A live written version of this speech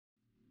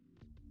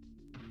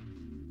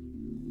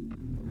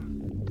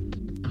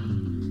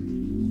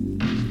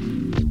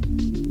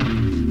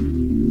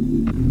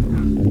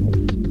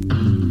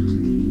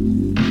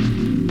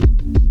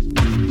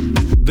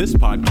This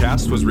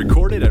podcast was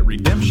recorded at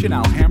Redemption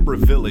Alhambra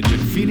Village in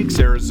Phoenix,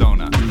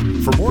 Arizona.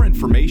 For more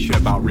information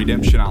about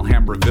Redemption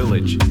Alhambra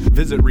Village,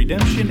 visit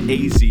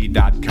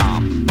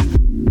redemptionaz.com.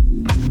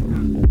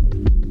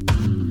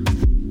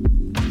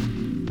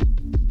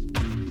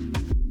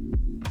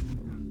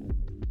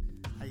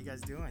 How you guys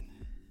doing?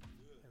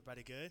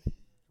 Everybody good?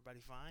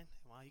 Everybody fine?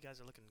 Wow, you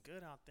guys are looking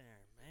good out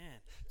there.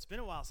 Man, it's been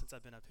a while since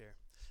I've been up here.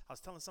 I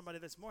was telling somebody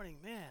this morning,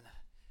 man,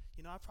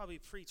 you know, I probably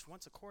preach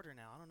once a quarter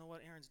now. I don't know what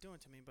Erin's doing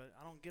to me, but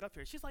I don't get up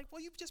here. She's like,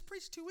 well, you just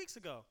preached 2 weeks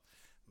ago.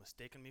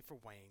 Mistaking me for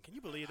Wayne. Can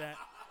you believe that?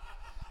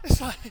 It's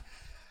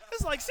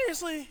like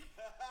seriously,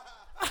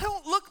 I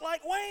don't look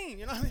like Wayne,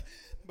 you know what I mean?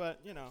 But,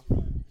 you know,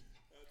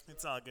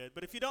 it's all good.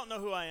 But if you don't know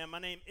who I am, my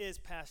name is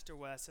Pastor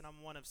Wes, and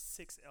I'm one of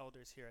 6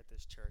 elders here at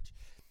this church.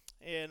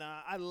 And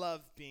I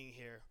love being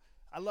here.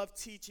 I love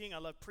teaching, I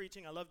love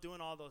preaching, I love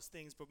doing all those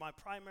things, but my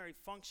primary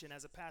function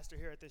as a pastor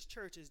here at this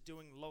church is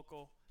doing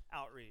local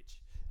outreach.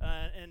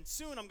 And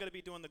soon I'm going to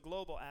be doing the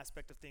global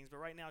aspect of things, but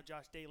right now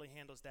Josh Daly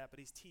handles that, but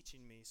he's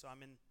teaching me, so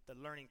I'm in the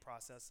learning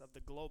process of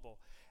the global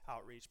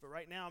outreach. But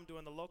right now I'm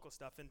doing the local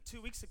stuff, and 2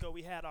 weeks ago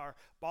we had our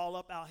Ball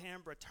Up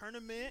Alhambra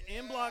tournament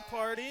and block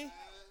party.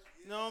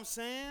 You know what I'm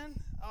saying?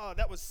 Oh,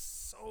 that was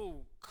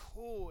so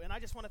cool. And I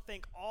just want to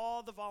thank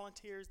all the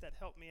volunteers that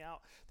helped me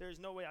out. There's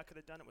no way I could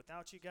have done it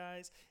without you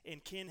guys.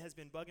 And Ken has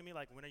been bugging me,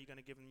 like, when are you going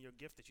to give them your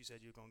gift that you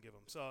said you were going to give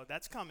them? So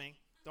that's coming.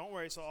 Don't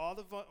worry. So all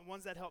the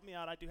ones that helped me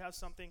out, I do have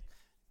something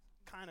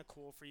kind of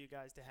cool for you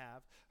guys to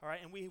have. All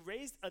right. And we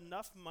raised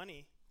enough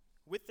money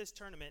with this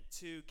tournament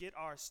to get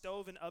our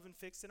stove and oven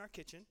fixed in our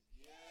kitchen.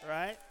 Yeah.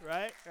 Right.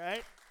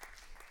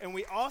 And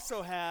we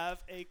also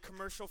have a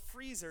commercial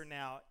freezer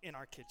now in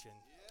our kitchen.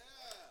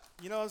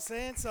 You know what I'm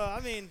saying? So,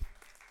 I mean,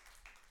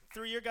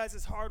 through your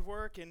guys' hard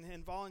work and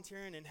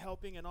volunteering and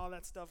helping and all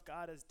that stuff,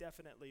 God has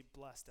definitely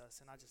blessed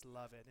us, and I just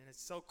love it. And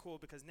it's so cool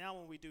because now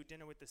when we do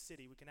dinner with the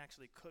city, we can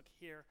actually cook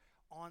here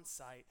on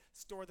site,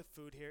 store the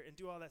food here, and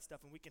do all that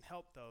stuff, and we can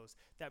help those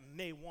that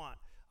may want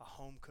a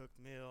home-cooked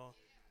meal,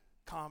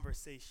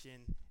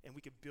 conversation, and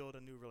we could build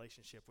a new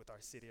relationship with our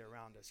city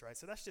around us, right?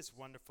 So that's just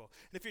wonderful.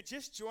 And if you're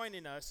just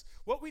joining us,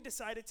 what we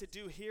decided to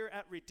do here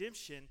at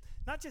Redemption,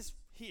 not just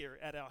here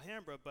at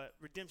Alhambra, but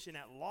Redemption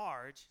at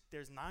large,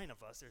 there's 9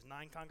 of us, there's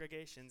 9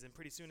 congregations, and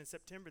pretty soon in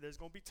September there's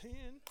going to be 10.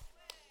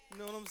 You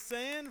know what I'm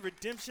saying?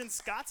 Redemption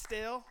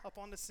Scottsdale up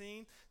on the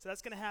scene. So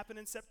that's going to happen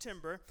in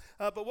September.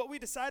 But what we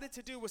decided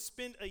to do was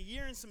spend a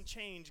year and some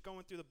change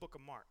going through the book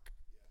of Mark.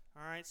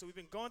 All right, so we've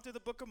been going through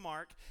the book of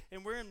Mark,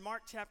 and we're in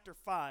Mark chapter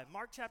 5.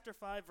 Mark chapter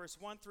 5, verse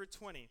 1 through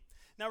 20.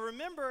 Now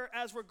remember,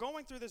 as we're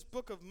going through this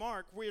book of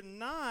Mark, we're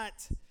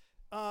not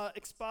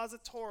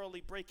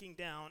expositorily breaking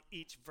down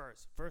each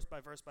verse by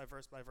verse, and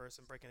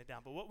breaking it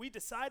down. But what we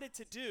decided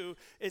to do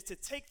is to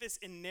take this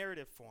in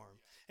narrative form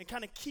and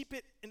kind of keep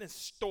it in a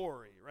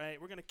story, right?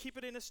 We're going to keep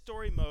it in a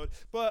story mode.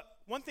 But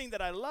one thing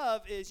that I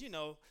love is, you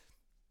know,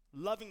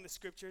 loving the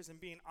scriptures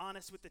and being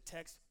honest with the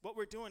text. What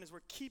we're doing is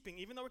we're keeping,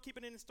 even though we're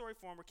keeping it in story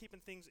form, we're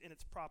keeping things in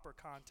its proper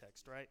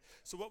context, right?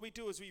 So what we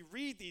do is we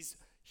read these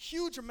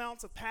huge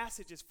amounts of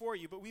passages for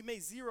you, but we may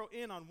zero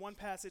in on one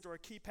passage or a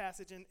key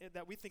passage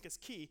that we think is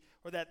key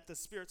or that the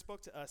Spirit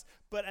spoke to us.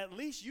 But at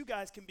least you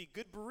guys can be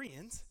good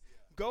Bereans,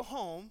 go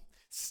home,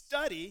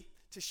 study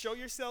to show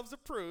yourselves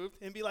approved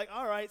and be like,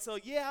 all right, so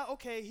yeah,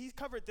 okay, he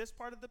covered this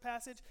part of the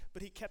passage,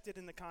 but he kept it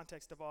in the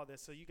context of all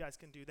this, so you guys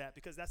can do that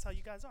because that's how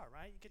you guys are,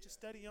 right? You get your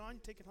study on,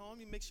 you take it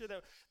home, you make sure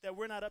that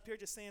we're not up here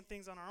just saying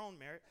things on our own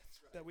merit,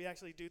 that we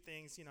actually do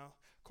things, you know,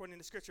 according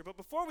to Scripture. But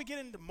before we get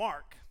into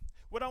Mark,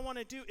 what I want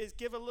to do is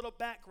give a little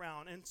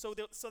background, and so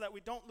that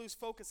we don't lose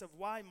focus of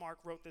why Mark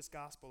wrote this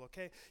gospel,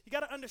 okay? You got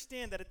to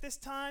understand that at this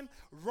time,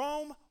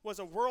 Rome was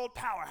a world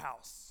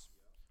powerhouse.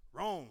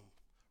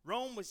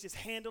 Rome was just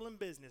handling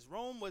business.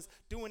 Rome was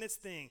doing its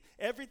thing.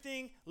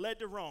 Everything led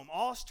to Rome.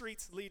 All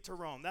streets lead to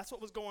Rome. That's what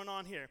was going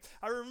on here.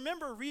 I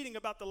remember reading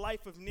about the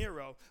life of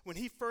Nero when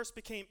he first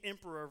became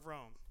emperor of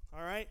Rome.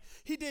 All right?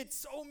 He did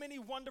so many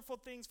wonderful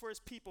things for his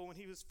people when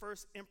he was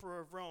first emperor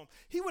of Rome.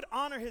 He would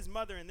honor his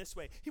mother in this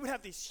way. He would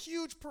have these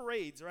huge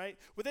parades, right,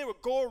 where they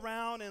would go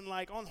around and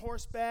like on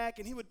horseback,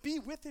 and he would be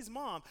with his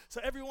mom. So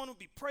everyone would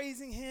be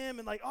praising him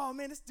and like, oh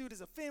man, this dude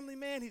is a family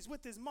man. He's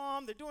with his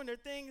mom. They're doing their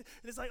thing. And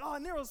it's like, oh,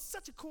 Nero's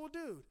such a cool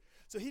dude.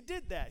 So he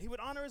did that. He would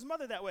honor his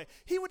mother that way.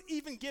 He would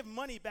even give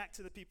money back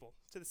to the people,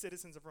 to the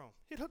citizens of Rome.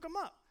 He'd hook them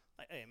up.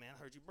 Like, hey man, I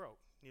heard you broke.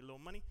 Need a little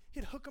money?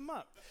 He'd hook them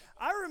up.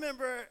 I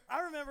remember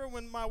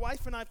when my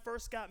wife and I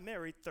first got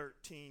married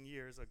 13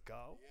 years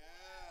ago. Yeah.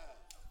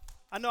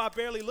 I know I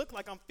barely look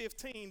like I'm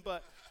 15,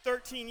 but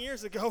 13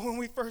 years ago when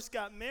we first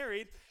got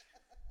married,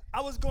 I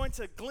was going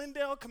to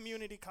Glendale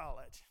Community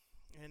College.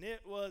 And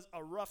it was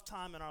a rough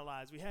time in our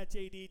lives. We had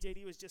JD.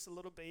 JD was just a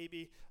little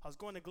baby. I was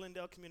going to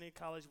Glendale Community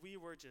College. We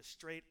were just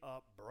straight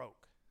up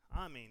broke.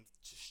 I mean,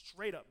 just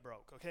straight up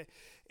broke, okay?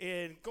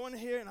 And going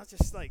here, and I was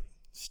just like,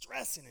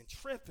 stressing and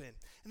tripping.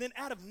 And then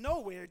out of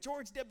nowhere,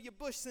 George W.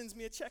 Bush sends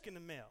me a check in the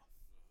mail.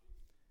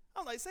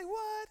 I'm like, say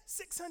what?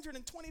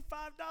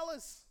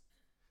 $625?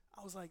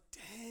 I was like,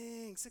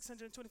 dang,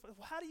 $625.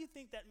 Well, how do you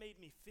think that made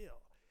me feel?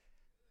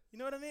 You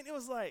know what I mean? It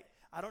was like,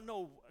 I don't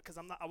know, because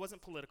I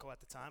wasn't political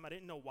at the time. I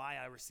didn't know why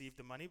I received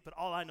the money, but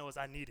all I know is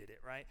I needed it,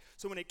 right?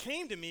 So when it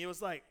came to me, it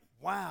was like,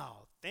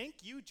 wow, thank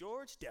you,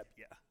 George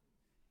W.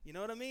 You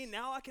know what I mean?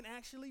 Now I can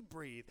actually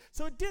breathe.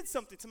 So it did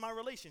something to my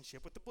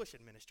relationship with the Bush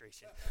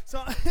administration.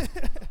 So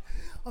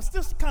I'm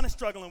still kind of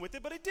struggling with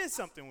it, but it did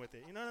something with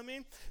it. You know what I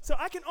mean? So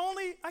I can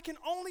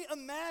only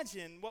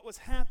imagine what was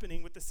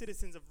happening with the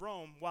citizens of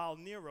Rome while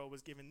Nero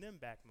was giving them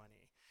back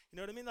money. You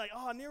know what I mean? Like,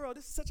 oh, Nero,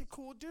 this is such a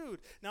cool dude.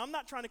 Now, I'm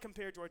not trying to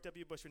compare George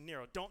W. Bush with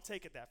Nero. Don't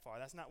take it that far.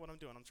 That's not what I'm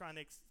doing. I'm trying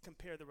to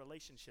compare the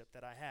relationship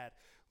that I had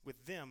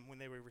with them when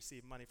they would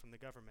receive money from the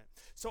government.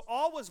 So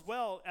all was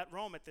well at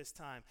Rome at this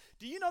time.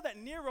 Do you know that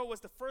Nero was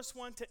the first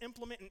one to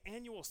implement an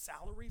annual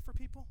salary for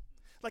people?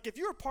 Like, if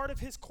you were part of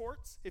his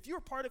courts, if you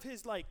were part of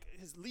his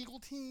legal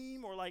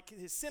team or like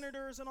his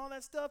senators and all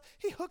that stuff,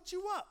 he hooked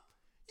you up.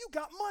 You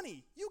got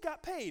money. You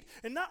got paid.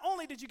 And not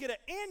only did you get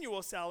an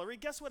annual salary,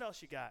 guess what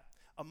else you got?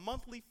 A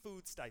monthly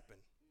food stipend.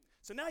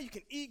 So now you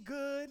can eat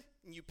good,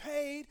 and you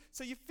paid,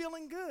 so you're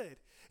feeling good.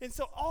 And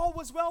so all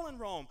was well in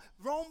Rome.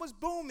 Rome was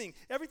booming.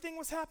 Everything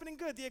was happening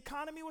good. The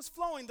economy was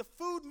flowing. The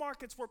food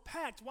markets were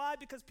packed. Why?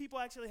 Because people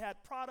actually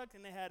had product,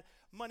 and they had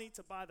money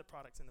to buy the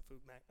products in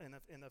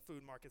the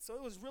food market. So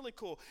it was really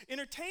cool.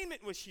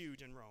 Entertainment was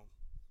huge in Rome.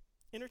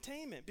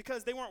 Entertainment,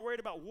 because they weren't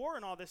worried about war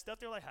and all this stuff.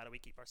 They're like, how do we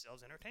keep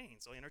ourselves entertained?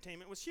 So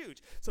entertainment was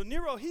huge. So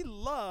Nero, he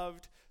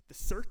loved the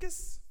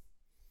circus.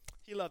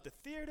 He loved the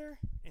theater,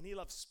 and he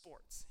loved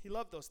sports. He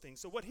loved those things.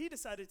 So what he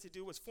decided to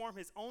do was form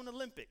his own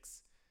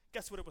Olympics.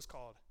 Guess what it was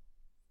called?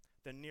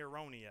 The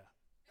Neronia.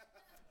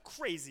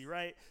 Crazy,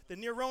 right? The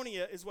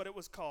Neronia is what it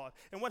was called.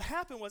 And what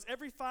happened was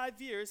every 5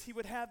 years, he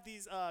would have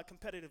these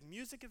competitive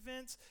music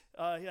events.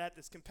 He had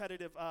this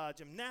competitive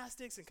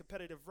gymnastics and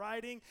competitive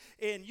riding.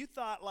 And you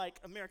thought like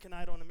American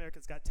Idol and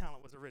America's Got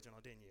Talent was original,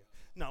 didn't you?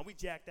 No, we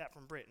jacked that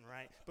from Britain,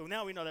 right? But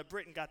now we know that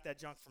Britain got that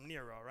junk from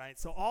Nero, right?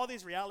 So all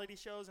these reality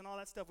shows and all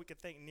that stuff, we could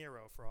thank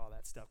Nero for all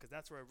that stuff because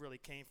that's where it really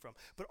came from.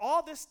 But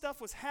all this stuff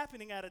was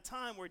happening at a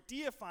time where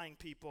deifying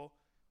people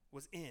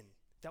was in.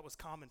 That was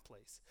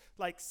commonplace.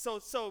 Like, so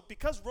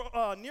because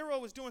Nero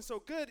was doing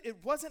so good,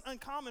 it wasn't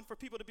uncommon for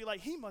people to be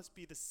like, he must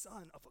be the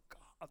son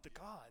of the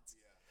gods.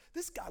 Yeah.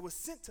 This guy was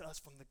sent to us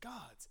from the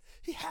gods.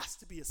 He has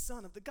to be a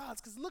son of the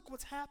gods because look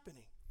what's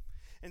happening.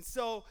 And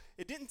so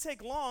it didn't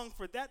take long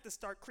for that to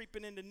start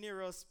creeping into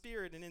Nero's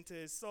spirit and into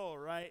his soul,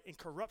 right? And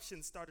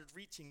corruption started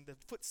reaching the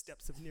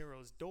footsteps of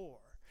Nero's door.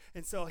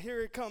 And so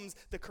here it comes,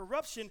 the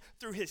corruption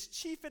through his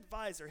chief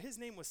advisor. His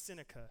name was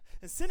Seneca.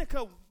 And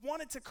Seneca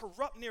wanted to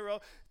corrupt Nero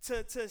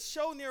to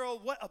show Nero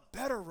what a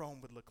better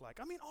Rome would look like.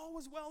 I mean, all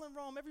was well in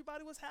Rome.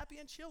 Everybody was happy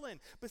and chilling.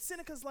 But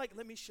Seneca's like,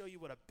 let me show you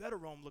what a better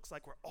Rome looks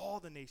like, where all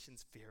the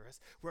nations fear us,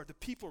 where the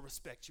people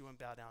respect you and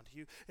bow down to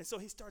you. And so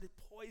he started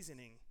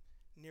poisoning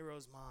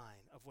Nero's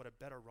mind of what a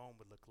better Rome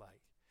would look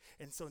like.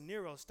 And so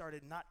Nero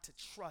started not to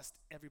trust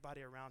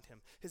everybody around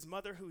him. His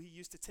mother, who he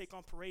used to take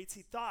on parades,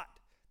 he thought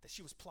that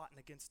she was plotting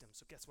against him.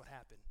 So guess what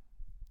happened?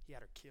 He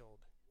had her killed.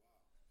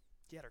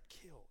 He had her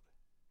killed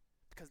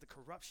because the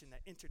corruption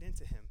that entered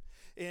into him.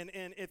 And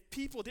if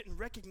people didn't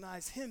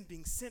recognize him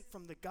being sent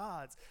from the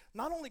gods,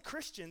 not only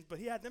Christians, but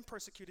he had them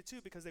persecuted too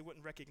because they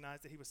wouldn't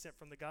recognize that he was sent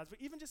from the gods, but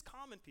even just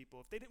common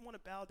people, if they didn't want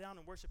to bow down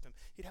and worship him,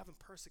 he'd have them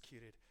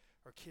persecuted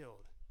or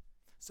killed.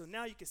 So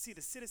now you can see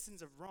the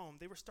citizens of Rome,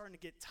 they were starting to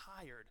get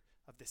tired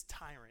of this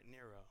tyrant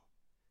Nero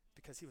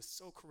because he was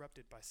so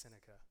corrupted by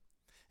Seneca.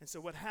 And so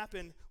what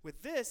happened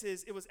with this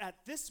is it was at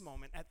this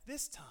moment, at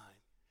this time,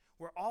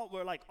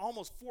 where like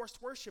almost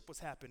forced worship was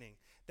happening,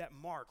 that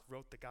Mark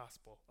wrote the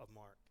Gospel of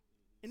Mark.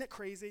 Isn't that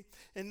crazy?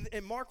 And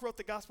Mark wrote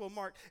the Gospel of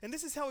Mark. And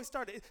this is how he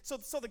started.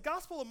 So the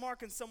Gospel of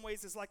Mark in some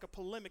ways is like a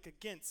polemic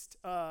against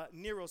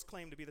Nero's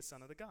claim to be the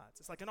son of the gods.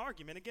 It's like an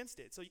argument against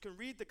it. So you can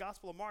read the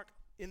Gospel of Mark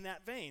in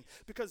that vein.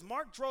 Because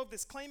Mark drove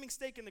this claiming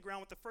stake in the ground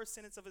with the first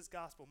sentence of his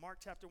Gospel. Mark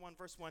chapter 1,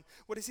 verse 1.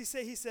 What does he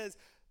say? He says,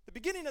 the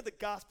beginning of the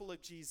Gospel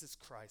of Jesus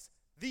Christ,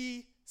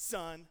 the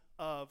Son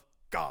of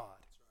God.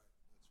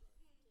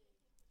 That's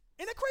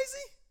right. Ain't that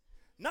crazy?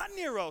 Not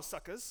Nero,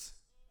 suckers.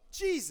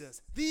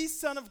 Jesus, the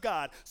Son of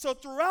God. So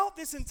throughout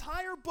this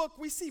entire book,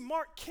 we see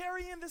Mark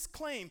carrying this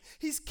claim.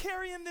 He's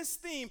carrying this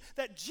theme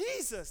that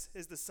Jesus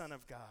is the Son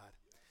of God.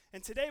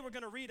 And today we're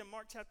going to read in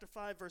Mark chapter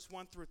 5, verse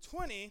 1 through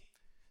 20,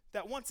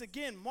 that once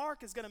again,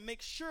 Mark is going to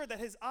make sure that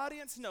his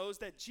audience knows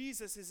that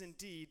Jesus is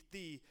indeed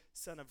the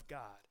Son of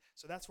God.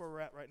 So that's where we're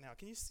at right now.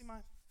 Can you see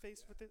my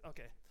face with it?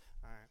 Okay.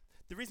 All right.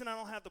 The reason I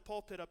don't have the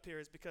pulpit up here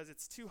is because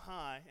it's too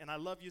high, and I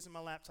love using my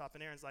laptop,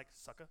 and Aaron's like,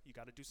 sucker, you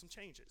got to do some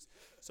changes.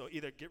 So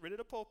either get rid of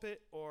the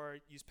pulpit or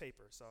use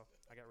paper. So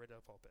I got rid of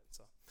the pulpit.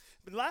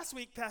 But last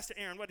week, Pastor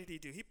Aaron, what did he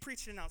do? He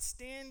preached an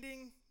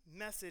outstanding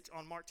message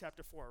on Mark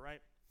chapter 4,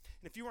 right?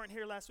 And if you weren't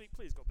here last week,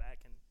 please go back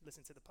and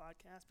listen to the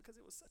podcast because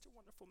it was such a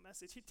wonderful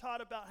message. He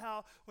taught about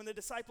how when the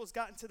disciples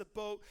got into the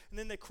boat, and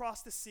then they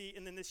crossed the sea,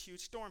 and then this huge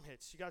storm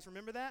hits. You guys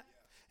remember that?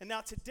 Yeah. And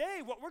now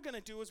today, what we're going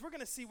to do is we're going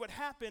to see what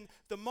happened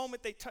the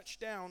moment they touched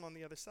down on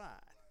the other side,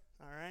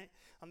 all right,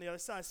 on the other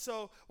side.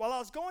 So while I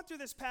was going through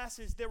this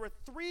passage, there were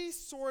three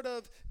sort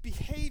of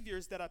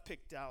behaviors that I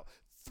picked out,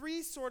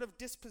 three sort of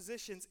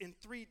dispositions in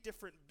three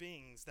different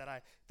beings that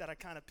I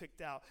kind of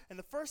picked out. And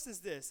the first is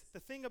this, the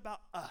thing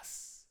about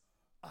us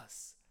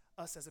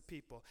as a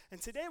people. And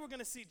today we're going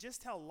to see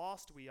just how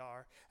lost we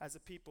are as a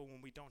people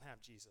when we don't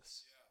have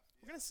Jesus.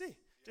 We're going to see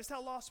just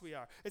how lost we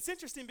are. It's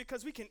interesting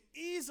because we can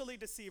easily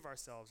deceive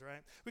ourselves,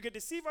 right? We could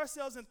deceive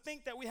ourselves and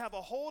think that we have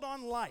a hold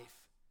on life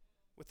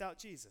without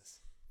Jesus.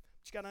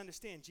 But you got to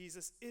understand,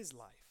 Jesus is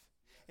life.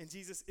 And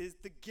Jesus is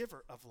the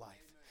giver of life.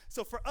 Amen.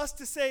 So for us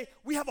to say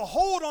we have a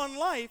hold on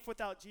life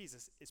without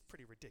Jesus is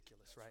pretty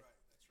ridiculous, right? That's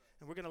right.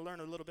 And we're going to learn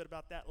a little bit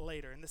about that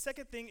later. And the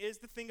second thing is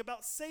the thing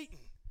about Satan.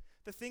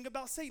 The thing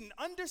about Satan,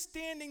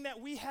 understanding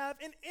that we have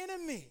an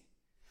enemy.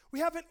 We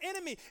have an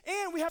enemy,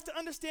 and we have to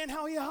understand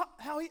how he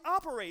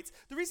operates.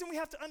 The reason we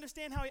have to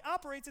understand how he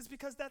operates is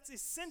because that's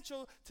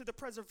essential to the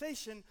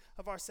preservation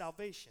of our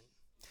salvation.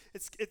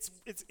 It's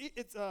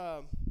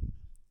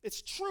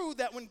true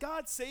that when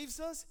God saves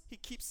us, he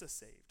keeps us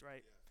saved,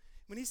 right? Yeah.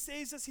 When he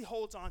saves us, he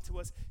holds on to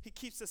us. He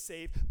keeps us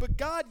saved. But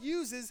God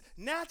uses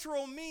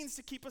natural means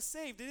to keep us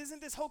saved. It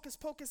isn't this hocus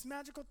pocus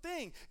magical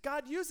thing.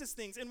 God uses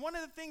things. And one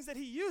of the things that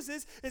he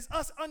uses is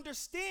us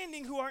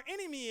understanding who our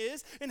enemy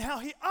is and how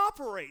he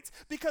operates.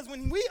 Because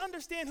when we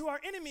understand who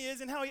our enemy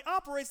is and how he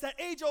operates, that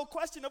age-old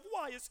question of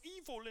why is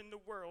evil in the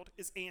world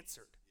is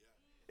answered.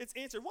 It's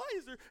answered. Why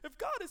is there, if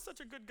God is such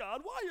a good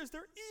God, why is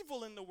there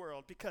evil in the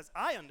world? Because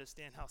I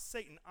understand how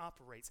Satan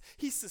operates.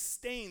 He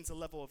sustains a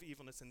level of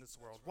evilness in this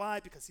world.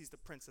 Why? Because he's the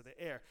prince of the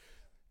air.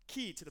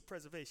 Key to the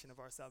preservation of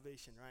our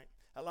salvation, right?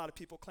 A lot of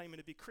people claiming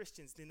to be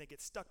Christians, then they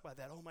get stuck by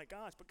that. Oh my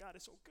gosh, but God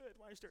is so good.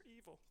 Why is there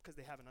evil? Because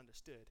they haven't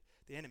understood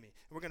the enemy.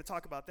 And we're going to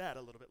talk about that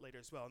a little bit later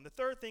as well. And the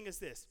third thing is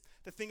this,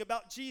 the thing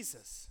about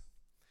Jesus.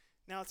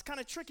 Now it's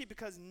kind of tricky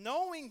because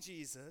knowing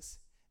Jesus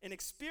and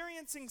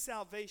experiencing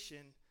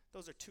salvation,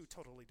 those are two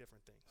totally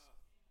different things.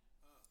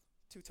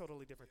 Two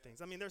totally different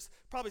things. I mean, there's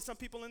probably some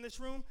people in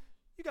this room,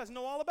 you guys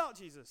know all about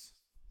Jesus.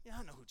 Yeah,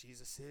 I know who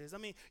Jesus is. I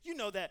mean, you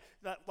know that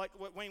like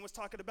what Wayne was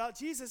talking about,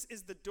 Jesus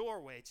is the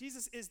doorway.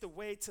 Jesus is the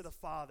way to the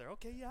Father.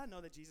 Okay, yeah, I know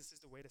that Jesus is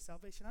the way to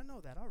salvation. I know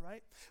that, all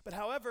right. But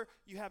however,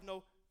 you have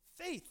no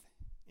faith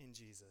in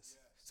Jesus.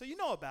 Yes. So you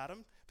know about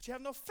him, but you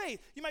have no faith.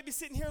 You might be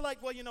sitting here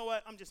like, well, you know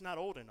what? I'm just not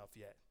old enough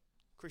yet.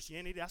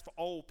 Christianity, that's for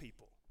old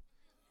people.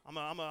 I'm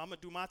gonna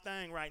do my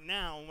thing right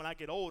now, and when I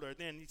get older,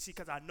 then you see,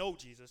 because I know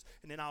Jesus,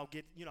 and then I'll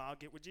get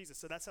with Jesus.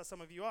 So that's how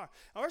some of you are.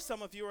 Or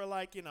some of you are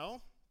like,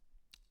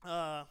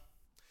 I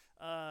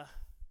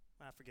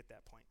forget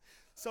that point.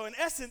 So in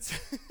essence,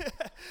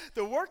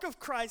 the work of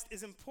Christ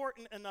is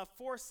important enough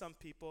for some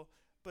people,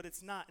 but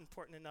it's not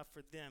important enough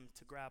for them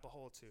to grab a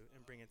hold to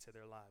and bring into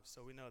their lives.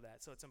 So we know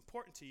that. So it's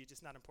important to you,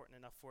 just not important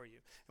enough for you.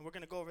 And we're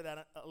going to go over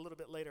that a little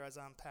bit later as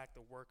I unpack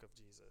the work of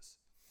Jesus.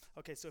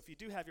 Okay, so if you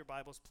do have your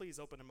Bibles, please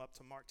open them up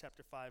to Mark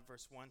chapter 5,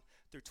 verse 1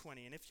 through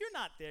 20. And if you're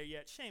not there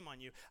yet, shame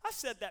on you. I've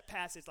said that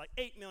passage like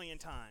 8 million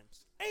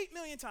times. 8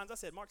 million times I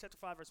said Mark chapter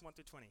 5, verse 1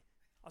 through 20.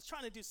 I was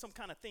trying to do some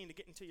kind of thing to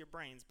get into your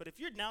brains. But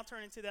if you're now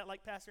turning into that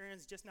like Pastor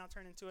Aaron's just now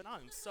turned into it,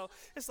 so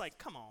it's like,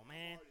 come on,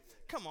 man.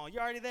 Come on, you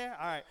already there?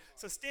 All right,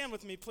 so stand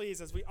with me, please,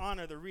 as we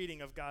honor the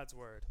reading of God's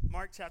word.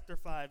 Mark chapter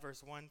 5,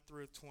 verse 1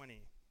 through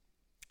 20.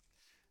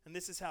 And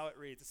this is how it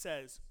reads. It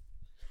says,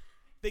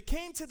 they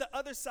came to the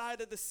other side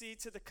of the sea,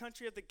 to the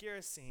country of the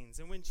Gerasenes.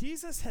 And when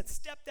Jesus had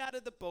stepped out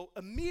of the boat,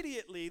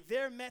 immediately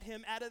there met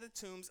him out of the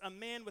tombs a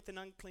man with an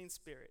unclean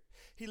spirit.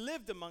 He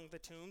lived among the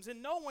tombs,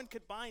 and no one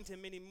could bind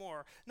him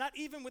anymore, not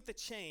even with a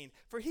chain.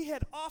 For he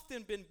had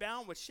often been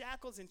bound with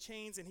shackles and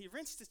chains, and he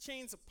wrenched the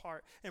chains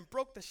apart and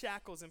broke the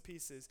shackles in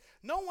pieces.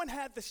 No one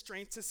had the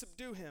strength to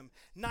subdue him.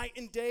 Night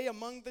and day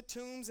among the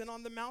tombs and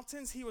on the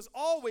mountains, he was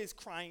always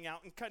crying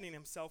out and cutting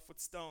himself with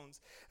stones.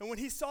 And when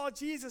he saw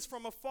Jesus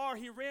from afar,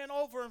 he ran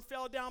over and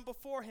fell down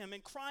before him,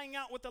 and crying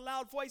out with a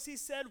loud voice, he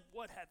said,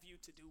 "What have you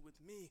to do with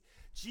me,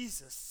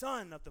 Jesus,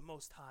 Son of the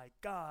Most High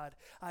God?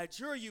 I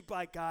adjure you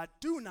by God,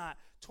 do not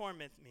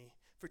torment me."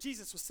 For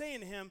Jesus was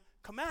saying to him,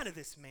 "Come out of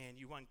this man,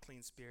 you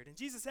unclean spirit." And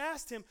Jesus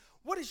asked him,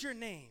 "What is your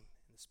name?"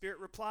 And the spirit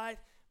replied,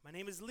 "My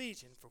name is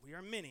Legion, for we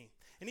are many."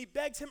 And he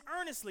begged him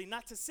earnestly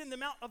not to send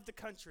them out of the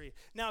country.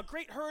 Now a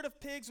great herd of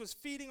pigs was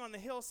feeding on the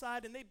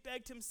hillside, and they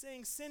begged him,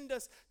 saying, "Send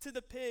us to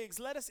the pigs,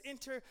 let us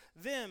enter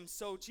them."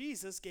 So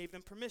Jesus gave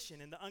them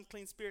permission, and the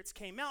unclean spirits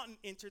came out and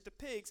entered the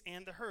pigs,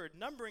 and the herd,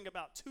 numbering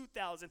about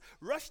 2,000,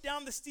 rushed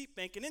down the steep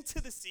bank and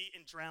into the sea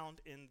and drowned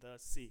in the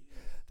sea.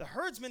 The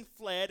herdsmen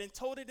fled and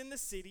told it in the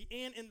city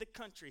and in the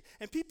country.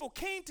 And people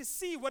came to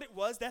see what it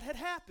was that had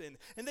happened.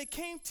 And they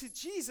came to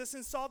Jesus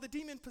and saw the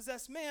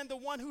demon-possessed man, the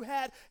one who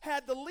had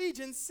the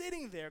legion,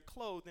 sitting there,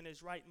 clothed in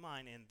his right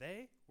mind, and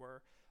they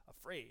were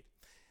afraid.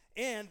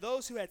 And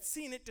those who had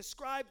seen it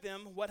described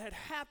them what had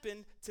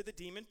happened to the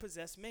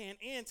demon-possessed man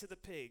and to the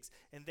pigs.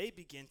 And they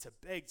began to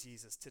beg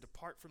Jesus to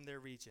depart from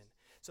their region.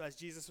 So as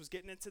Jesus was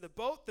getting into the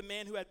boat, the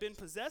man who had been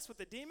possessed with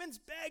the demons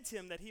begged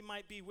him that he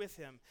might be with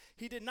him.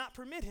 He did not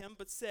permit him,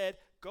 but said,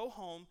 "Go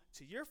home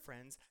to your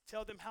friends,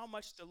 tell them how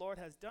much the Lord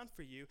has done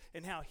for you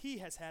and how he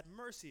has had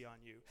mercy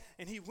on you."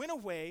 And he went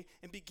away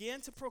and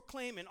began to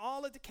proclaim in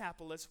all of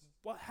Decapolis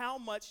how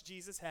much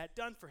Jesus had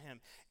done for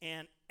him.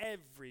 And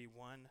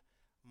everyone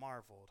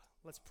marveled.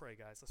 Let's pray,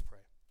 guys. Let's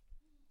pray.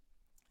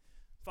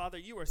 Father,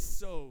 you're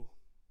so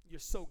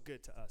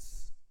good to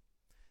us.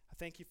 I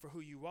thank you for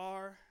who you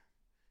are.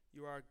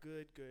 You are a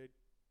good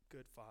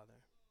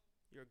Father.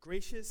 You're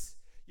gracious.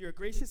 You're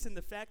gracious in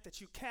the fact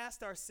that you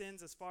cast our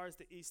sins as far as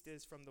the east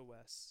is from the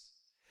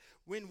west.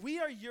 When we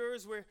are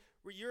yours, we're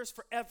yours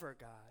forever,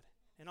 God.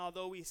 And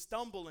although we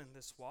stumble in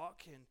this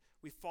walk and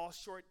we fall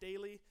short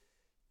daily,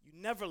 you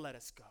never let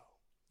us go.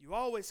 You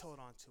always hold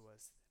on to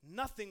us.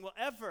 Nothing will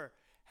ever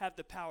have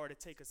the power to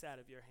take us out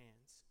of your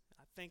hands.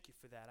 I thank you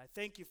for that. I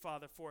thank you,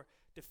 Father, for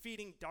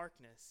defeating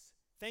darkness.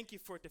 Thank you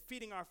for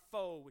defeating our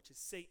foe, which is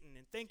Satan.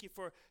 And thank you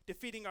for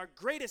defeating our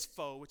greatest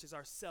foe, which is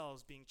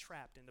ourselves being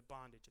trapped in the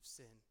bondage of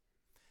sin.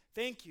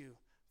 Thank you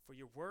for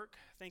your work.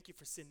 Thank you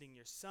for sending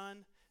your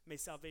Son. May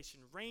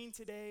salvation reign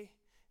today,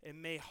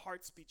 and may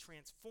hearts be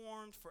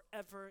transformed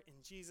forever.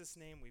 In Jesus'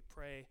 name we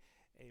pray,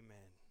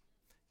 amen.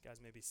 You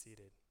guys may be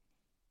seated.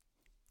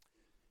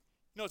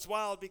 You know, it's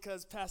wild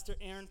because Pastor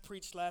Aaron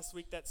preached last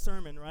week that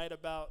sermon, right,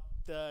 about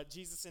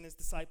Jesus and his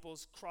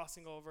disciples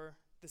crossing over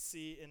the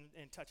sea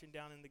and touching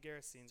down in the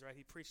Gerasenes, right?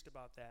 He preached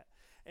about that.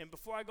 And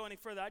before I go any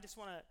further, I just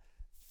want to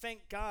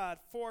thank God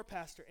for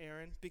Pastor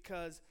Aaron,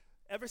 because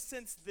ever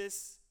since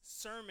this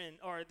sermon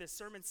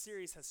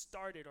series has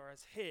started or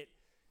has hit,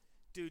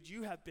 dude,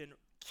 you have been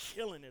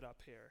killing it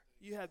up here.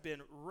 You have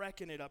been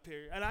wrecking it up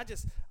here. And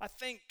I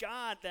thank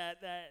God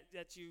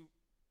that you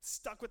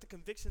stuck with the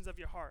convictions of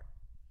your heart,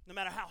 no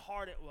matter how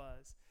hard it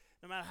was,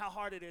 no matter how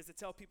hard it is to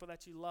tell people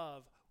that you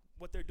love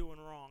what they're doing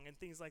wrong and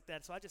things like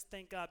that. So I just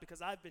thank God,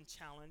 because I've been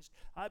challenged,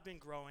 I've been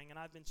growing, and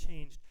I've been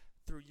changed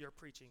through your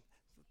preaching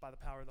by the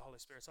power of the Holy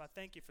Spirit. So I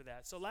thank you for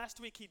that. So last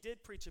week he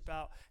did preach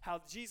about how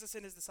Jesus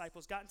and his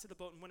disciples got into the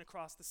boat and went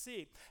across the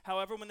sea.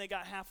 However, when they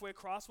got halfway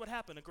across, what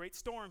happened? A great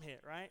storm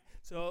hit, right?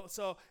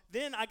 So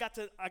then I got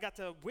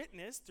to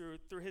witness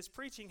through his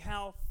preaching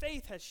how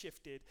faith has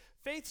shifted.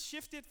 Faith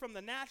shifted from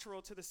the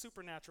natural to the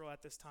supernatural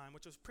at this time,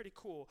 which was pretty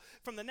cool.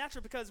 From the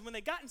natural, because when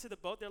they got into the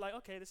boat, they're like,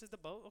 okay, this is the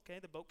boat. Okay,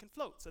 the boat can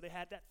float. So they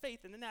had that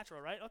faith in the natural,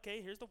 right?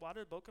 Okay, here's the water.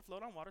 The boat can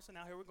float on water. So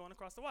now here we're going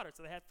across the water.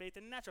 So they had faith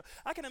in the natural.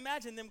 I can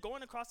imagine them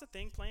going across the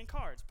thing playing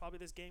cards. Probably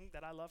this game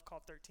that I love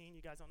called 13.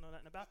 You guys don't know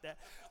nothing about that.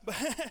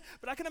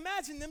 But I can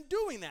imagine them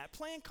doing that,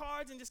 playing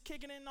cards and just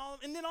kicking it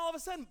and then all of a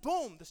sudden,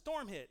 boom, the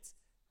storm hits,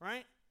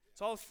 right?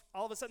 So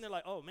all of a sudden they're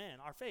like, oh man,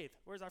 our faith.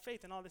 Where's our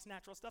faith in all this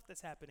natural stuff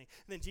that's happening?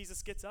 And then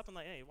Jesus gets up and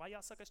like, hey, why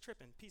y'all suckers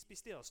tripping? Peace be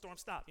still. Storm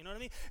stop. You know what I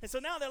mean? And so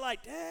now they're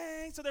like,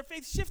 dang. So their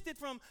faith shifted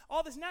from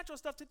all this natural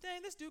stuff to,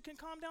 dang, this dude can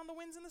calm down the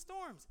winds and the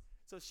storms.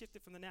 So it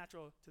shifted from the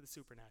natural to the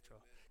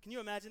supernatural. Can you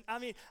imagine? I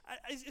mean,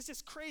 it's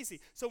just crazy.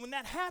 So when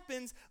that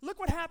happens, look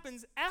what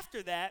happens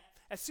after that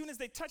as soon as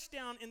they touch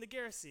down in the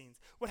Gerasenes.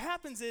 What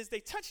happens is they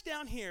touch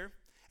down here,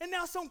 and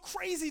now some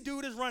crazy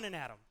dude is running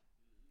at them,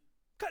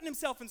 cutting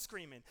himself and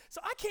screaming. So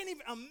I can't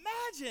even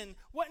imagine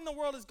what in the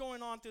world is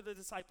going on through the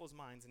disciples'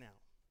 minds now.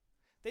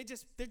 They're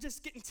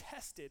just getting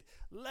tested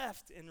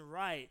left and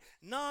right,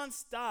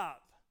 nonstop.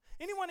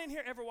 Anyone in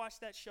here ever watch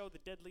that show, The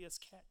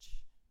Deadliest Catch?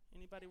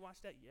 Anybody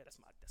watch that? Yeah, that's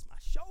my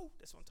show.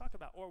 That's what I'm talking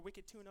about. Or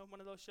Wicked Tuna, one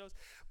of those shows.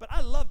 But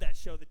I love that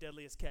show, The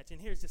Deadliest Catch. And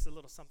here's just a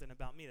little something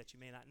about me that you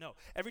may not know.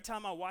 Every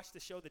time I watch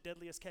the show, The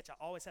Deadliest Catch, I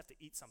always have to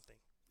eat something.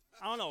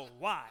 I don't know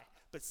why,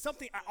 but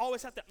something, I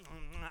always have to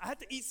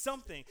eat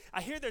something.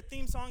 I hear their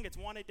theme song, it's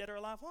Wanted, Dead or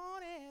Alive.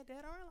 Wanted,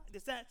 Dead or Alive.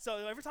 It's that.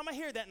 So every time I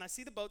hear that and I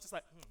see the boats, it's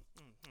like,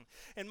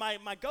 And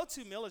my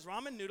go-to meal is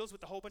ramen noodles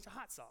with a whole bunch of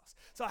hot sauce.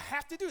 So I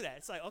have to do that.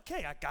 It's like,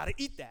 okay, I got to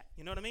eat that.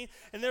 You know what I mean?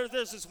 And there's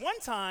this one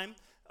time,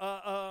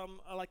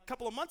 like a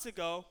couple of months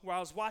ago, where I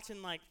was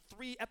watching like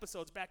 3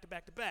 episodes back to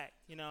back to back,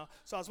 you know.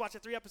 So I was watching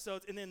 3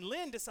 episodes, and then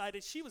Lynn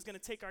decided she was going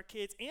to take our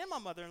kids and my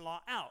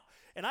mother-in-law out.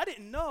 And I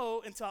didn't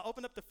know until I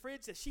opened up the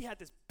fridge that she had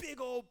this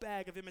big old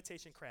bag of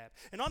imitation crab.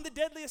 And on The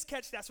Deadliest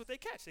Catch, that's what they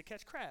catch. They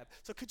catch crab.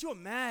 So could you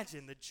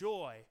imagine the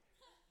joy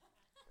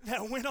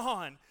that went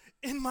on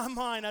in my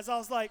mind as I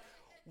was like,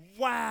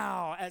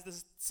 wow, as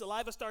the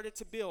saliva started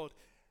to build.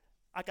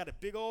 I got a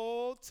big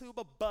old tube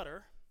of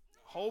butter,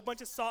 a whole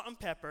bunch of salt and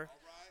pepper.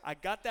 I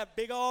got that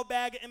big old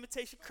bag of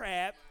imitation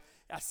crab.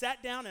 I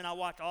sat down and I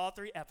watched all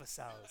 3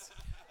 episodes,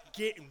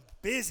 getting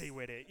busy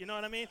with it. You know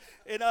what I mean?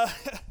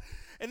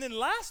 And then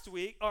last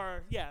week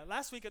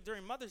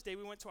during Mother's Day,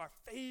 we went to our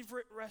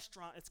favorite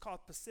restaurant. It's called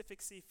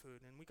Pacific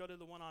Seafood, and we go to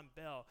the one on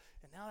Bell.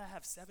 And now that I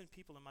have 7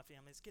 people in my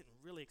family, it's getting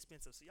really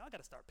expensive. So y'all got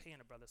to start paying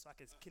a brother so I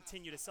can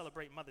continue to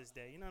celebrate Mother's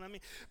Day. You know what I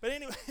mean? But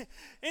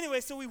anyway,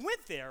 so we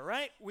went there,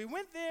 right? We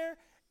went there.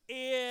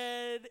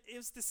 And it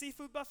was the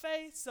seafood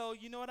buffet, so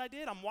you know what I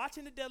did? I'm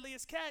watching The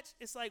Deadliest Catch.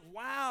 It's like,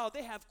 wow,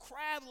 they have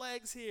crab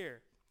legs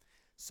here.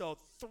 So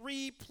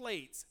 3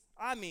 plates,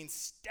 I mean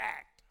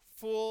stacked,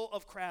 full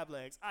of crab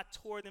legs. I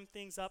tore them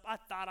things up. I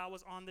thought I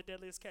was on the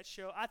Deadliest Catch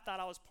show. I thought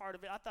I was part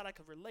of it. I thought I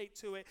could relate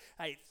to it.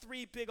 I ate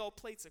 3 big old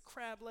plates of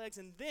crab legs,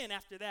 and then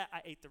after that,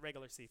 I ate the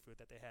regular seafood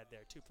that they had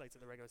there, 2 plates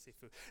of the regular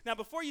seafood. Now,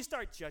 before you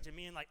start judging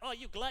me and like, oh,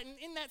 you glutton,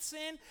 in that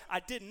sin,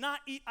 I did not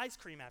eat ice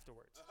cream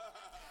afterwards.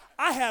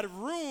 I had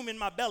room in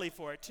my belly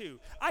for it, too.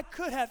 I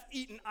could have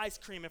eaten ice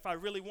cream if I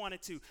really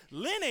wanted to.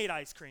 Lynn ate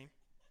ice cream.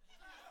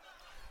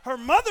 Her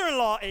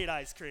mother-in-law ate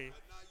ice cream,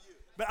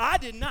 but I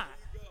did not.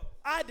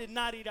 I did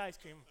not eat ice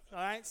cream, all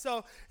right?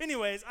 So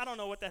anyways, I don't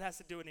know what that has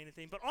to do with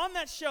anything. But on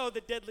that show,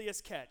 The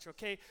Deadliest Catch,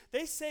 okay,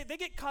 they say they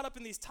get caught up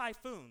in these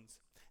typhoons.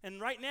 And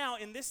right now,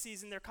 in this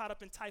season, they're caught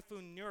up in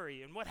Typhoon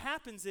Nuri. And what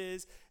happens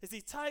is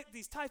these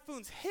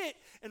typhoons hit,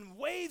 and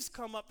waves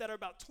come up that are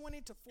about 20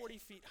 to 40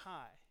 feet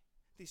high.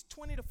 These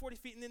 20 to 40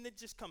 feet, and then they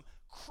just come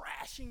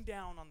crashing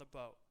down on the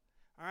boat.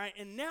 All right,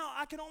 and now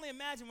I can only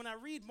imagine when I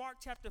read Mark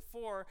chapter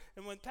 4,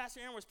 and when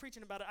Pastor Aaron was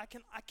preaching about it, I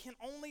can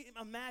only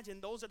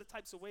imagine those are the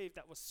types of waves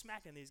that was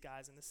smacking these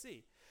guys in the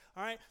sea.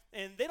 All right,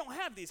 and they don't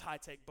have these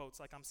high-tech boats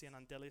like I'm seeing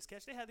on Deadliest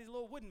Catch. They have these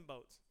little wooden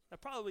boats that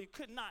probably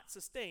could not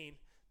sustain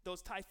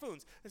those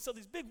typhoons. And so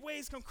these big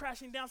waves come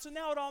crashing down. So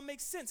now it all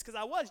makes sense, because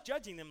I was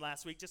judging them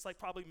last week, just like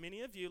probably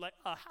many of you, like,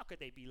 oh, how could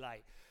they be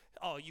like,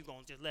 oh, you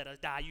gonna just let us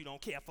die, you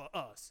don't care for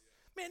us.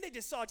 Man, they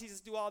just saw Jesus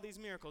do all these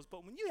miracles.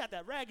 But when you have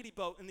that raggedy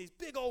boat and these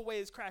big old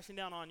waves crashing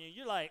down on you,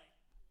 you're like,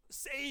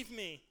 save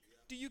me.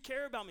 Do you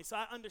care about me? So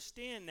I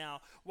understand now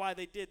why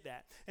they did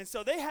that. And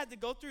so they had to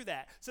go through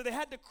that. So they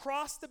had to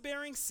cross the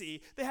Bering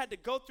Sea. They had to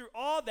go through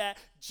all that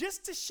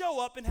just to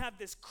show up and have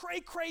this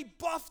cray-cray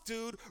buff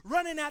dude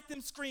running at them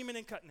screaming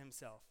and cutting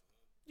himself.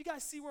 You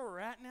guys see where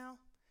we're at now?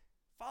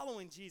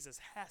 Following Jesus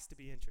has to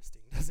be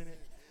interesting, doesn't it?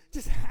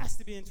 Just has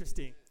to be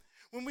interesting.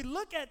 When we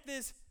look at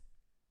this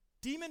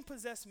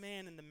demon-possessed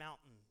man in the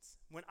mountains,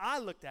 when I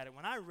looked at it,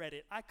 when I read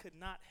it, I could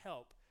not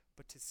help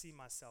but to see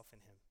myself in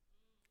him.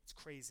 It's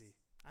crazy.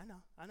 I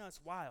know, it's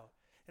wild.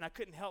 And I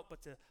couldn't help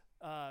but to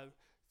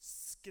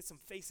get some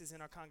faces in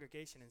our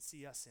congregation and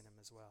see us in him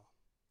as well.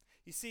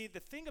 You see,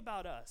 the thing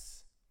about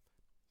us,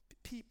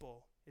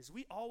 people, is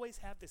we always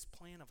have this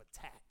plan of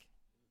attack.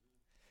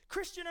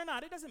 Christian or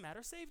not, it doesn't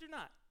matter, saved or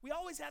not. We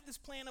always have this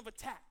plan of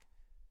attack.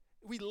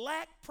 We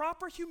lack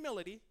proper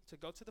humility to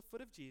go to the foot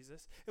of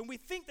Jesus, and we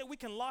think that we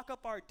can lock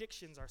up our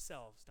addictions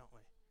ourselves, don't we?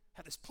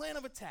 Have this plan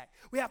of attack.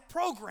 We have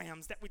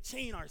programs that we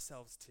chain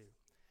ourselves to.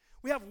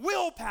 We have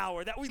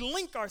willpower that we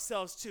link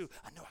ourselves to.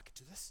 I know I could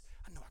do this.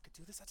 I know I could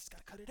do this. I just got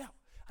to cut it out.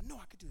 I know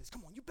I could do this.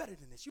 Come on, you're better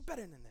than this. You're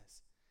better than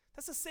this.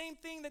 That's the same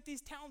thing that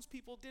these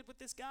townspeople did with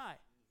this guy.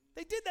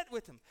 They did that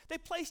with him. They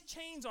placed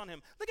chains on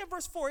him. Look at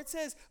verse 4. It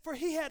says, for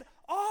he had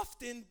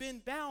often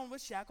been bound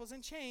with shackles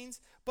and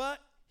chains, but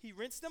he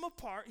rinsed them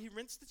apart. He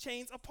rinsed the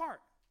chains apart.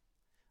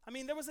 I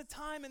mean, there was a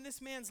time in this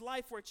man's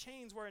life where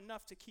chains were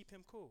enough to keep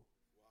him cool.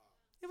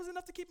 Wow. It was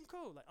enough to keep him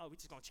cool. Like, oh, we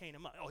just going to chain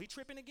him up. Oh, he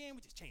tripping again?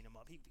 We just chain him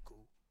up. He'd be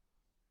cool.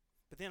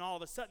 But then all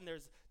of a sudden,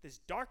 there's this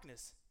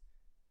darkness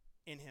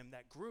in him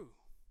that grew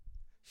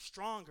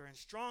stronger and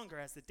stronger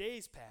as the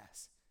days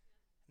passed.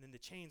 And then the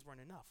chains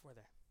weren't enough, were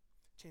they?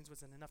 Chains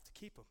wasn't enough to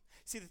keep him.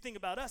 See, the thing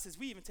about us is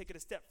we even take it a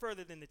step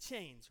further than the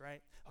chains,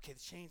 right? Okay, the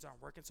chains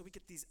aren't working, so we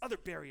get these other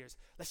barriers.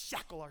 Let's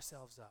shackle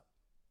ourselves up.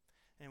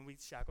 And we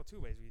shackle 2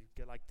 ways. We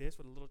get like this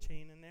with a little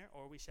chain in there,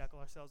 or we shackle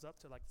ourselves up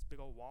to like this big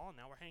old wall, and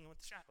now we're hanging with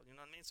the shackle, you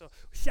know what I mean? So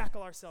we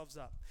shackle ourselves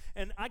up.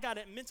 And I got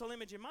a mental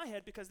image in my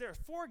head because there are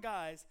 4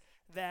 guys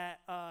that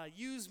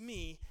use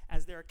me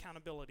as their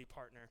accountability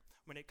partner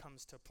when it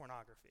comes to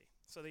pornography.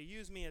 So they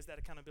use me as that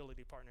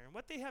accountability partner. And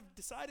what they have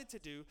decided to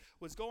do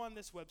was go on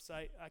this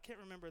website. I can't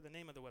remember the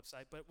name of the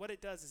website, but what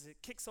it does is it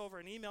kicks over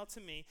an email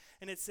to me,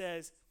 and it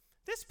says,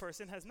 this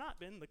person has not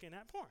been looking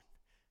at porn.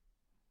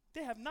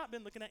 They have not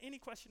been looking at any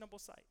questionable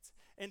sites.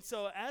 And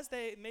so as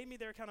they made me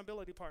their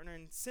accountability partner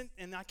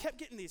and I kept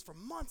getting these for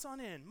months on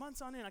end,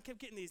 I kept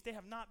getting these. They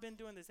have not been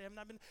doing this. They have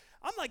not been.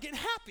 I'm like getting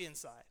happy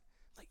inside.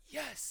 Like,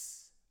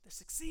 yes, they're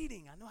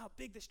succeeding. I know how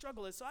big the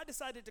struggle is. So I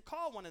decided to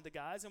call one of the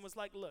guys and was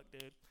like, look,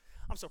 dude,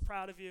 I'm so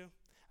proud of you.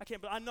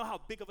 I know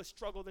how big of a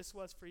struggle this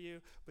was for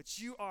you, but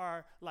you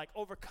are like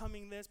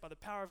overcoming this by the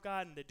power of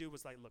God. And the dude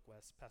was like, look,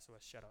 Pastor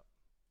Wes, shut up.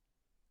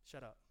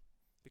 Shut up,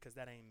 because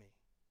that ain't me.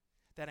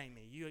 That ain't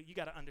me. You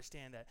got to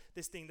understand that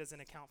this thing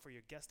doesn't account for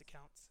your guest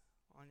accounts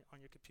on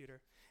your computer,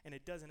 and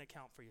it doesn't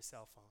account for your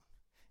cell phone.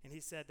 And he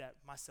said that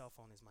my cell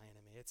phone is my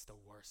enemy. It's the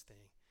worst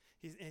thing.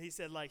 He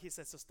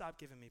said, so stop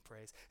giving me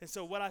praise. And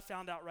so what I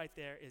found out right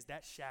there is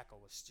that shackle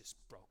was just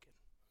broken.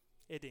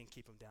 It didn't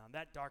keep them down.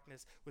 That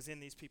darkness was in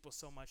these people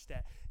so much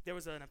that there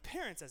was an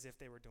appearance as if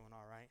they were doing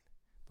all right.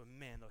 But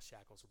man, those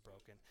shackles were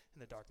broken,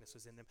 and the darkness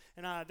was in them.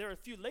 And there are a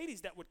few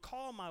ladies that would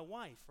call my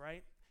wife,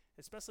 right?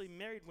 Especially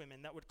married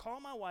women that would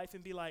call my wife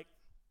and be like,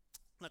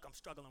 look, I'm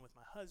struggling with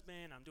my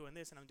husband. I'm doing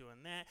this and I'm doing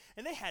that.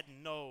 And they had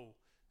no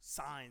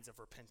signs of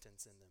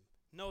repentance in them.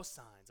 No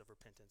signs of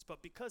repentance.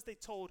 But because they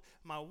told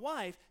my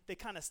wife, they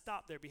kind of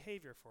stopped their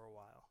behavior for a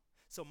while.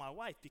 So my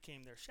wife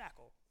became their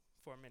shackle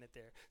for a minute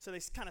there. So they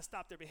kind of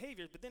stopped their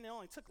behaviors, but then it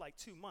only took like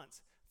 2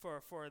 months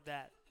for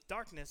that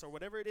darkness or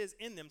whatever it is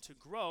in them to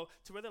grow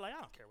to where they're like,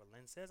 I don't care what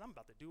Lynn says. I'm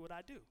about to do what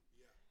I do.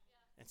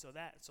 And so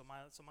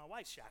my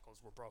wife's shackles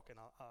were broken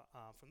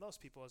from those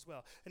people as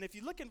well. And if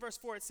you look in verse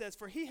 4, it says,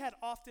 for he had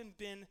often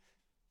been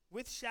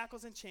with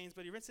shackles and chains,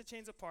 but he rinsed the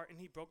chains apart and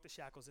he broke the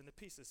shackles into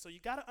pieces. So you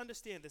got to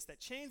understand this, that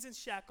chains and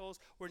shackles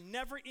were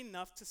never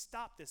enough to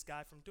stop this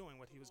guy from doing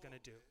what he was going to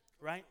do,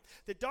 right?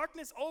 The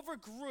darkness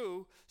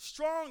overgrew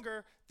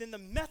stronger than the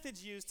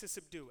methods used to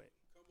subdue it.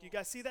 Do you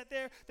guys see that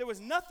there? There was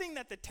nothing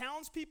that the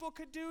townspeople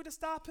could do to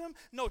stop him.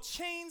 No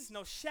chains,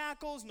 no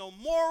shackles, no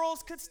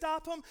morals could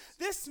stop him.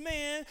 This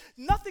man,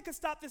 nothing could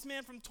stop this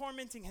man from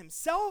tormenting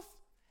himself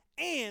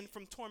and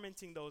from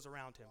tormenting those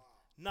around him.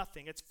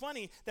 Nothing. It's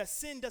funny that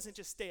sin doesn't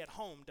just stay at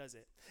home, does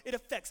it? It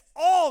affects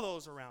all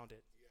those around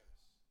it.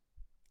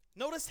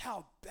 Notice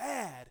how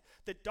bad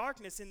the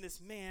darkness in this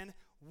man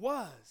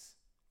was.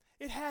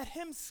 It had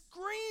him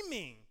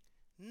screaming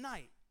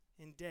night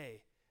and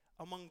day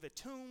among the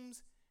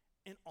tombs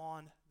and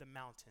on the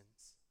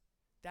mountains.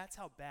 That's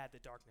how bad the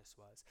darkness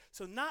was.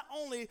 So not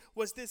only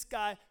was this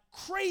guy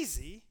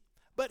crazy,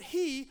 but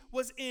he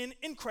was in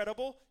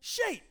incredible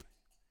shape.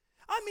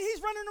 I mean,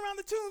 he's running around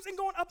the tombs and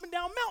going up and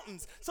down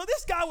mountains. So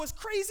this guy was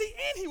crazy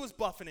and he was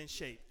buff and in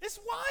shape. It's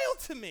wild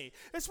to me.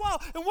 It's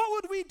wild. And what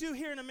would we do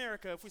here in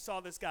America if we saw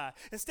this guy?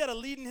 Instead of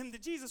leading him to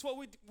Jesus, what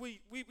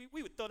we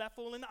would throw that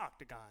fool in the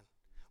octagon.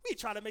 We'd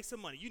try to make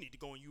some money. You need to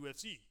go in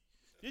UFC.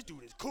 This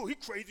dude is cool. He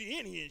crazy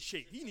and he in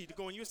shape. You need to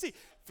go in UFC.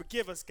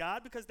 Forgive us,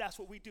 God, because that's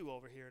what we do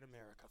over here in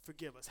America.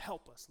 Forgive us.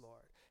 Help us,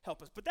 Lord.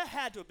 Help us. But that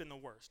had to have been the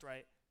worst,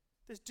 right?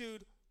 This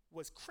dude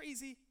was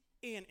crazy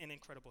and in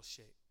incredible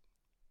shape.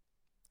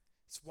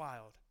 It's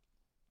wild.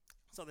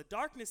 So the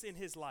darkness in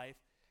his life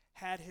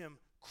had him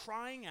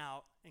crying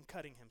out and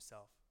cutting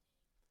himself.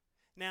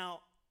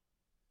 Now,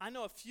 I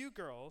know a few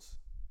girls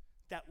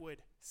that would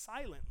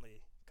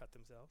silently cut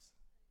themselves.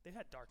 They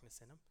had darkness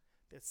in them.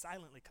 They'd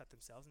silently cut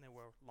themselves, and they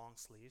wore long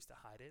sleeves to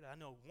hide it. I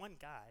know one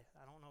guy,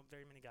 I don't know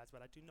very many guys,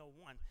 but I do know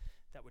one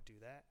that would do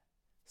that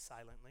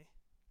silently.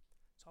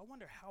 So I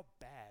wonder how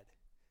bad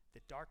the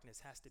darkness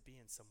has to be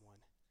in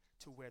someone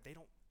to where they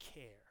don't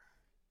care.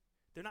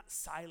 They're not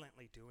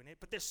silently doing it,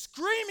 but they're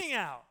screaming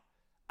out,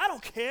 I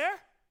don't care.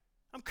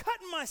 I'm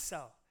cutting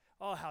myself.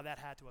 Oh, how that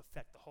had to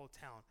affect the whole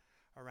town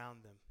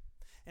around them.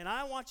 And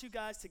I want you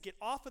guys to get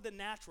off of the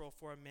natural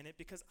for a minute,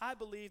 because I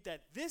believe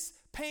that this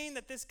pain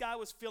that this guy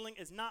was feeling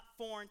is not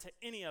foreign to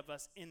any of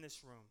us in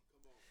this room.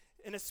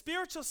 In a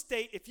spiritual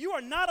state, if you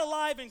are not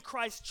alive in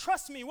Christ,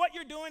 trust me, what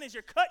you're doing is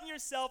you're cutting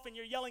yourself and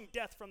you're yelling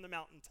death from the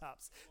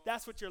mountaintops.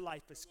 That's what your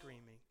life is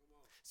screaming.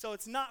 So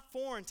it's not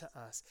foreign to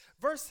us.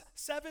 Verse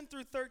 7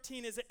 through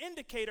 13 is an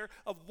indicator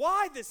of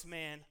why this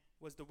man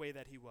was the way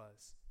that he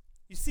was.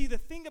 You see, the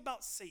thing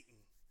about Satan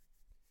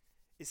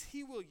is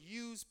he will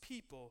use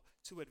people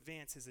to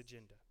advance his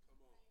agenda.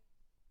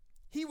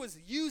 He was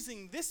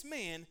using this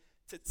man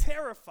to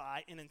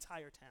terrify an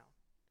entire town,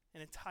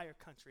 an entire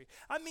country.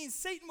 I mean,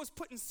 Satan was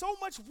putting so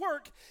much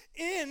work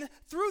in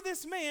through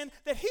this man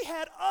that he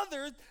had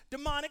other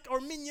demonic or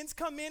minions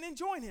come in and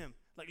join him.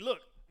 Like,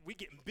 look, we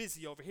getting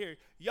busy over here.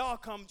 Y'all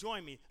come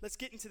join me. Let's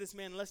get into this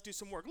man and let's do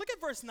some work. Look at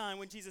verse 9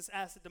 when Jesus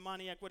asked the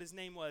demoniac what his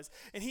name was.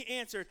 And he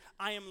answered,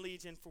 I am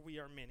Legion, for we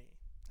are many.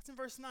 That's in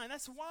verse 9.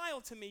 That's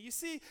wild to me. You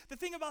see, the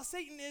thing about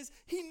Satan is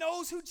he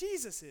knows who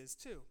Jesus is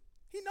too.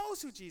 He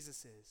knows who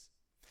Jesus is.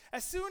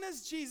 As soon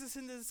as Jesus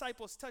and the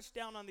disciples touched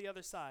down on the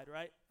other side,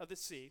 right, of the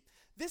sea,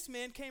 this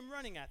man came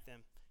running at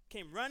them.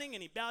 Came running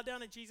and he bowed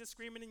down at Jesus,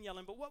 screaming and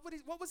yelling. But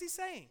what was he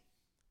saying?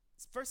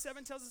 Verse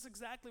 7 tells us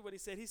exactly what he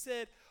said. He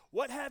said,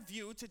 what have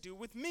you to do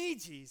with me,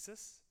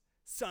 Jesus,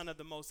 Son of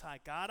the Most High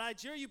God? I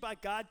adjure you by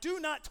God,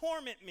 do not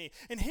torment me.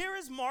 And here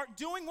is Mark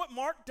doing what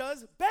Mark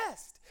does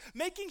best,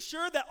 making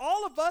sure that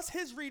all of us,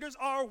 his readers,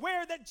 are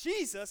aware that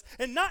Jesus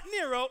and not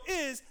Nero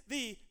is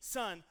the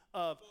Son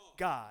of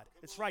God.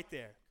 It's right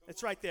there.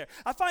 It's right there.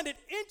 I find it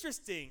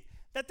interesting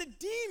that the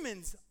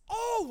demons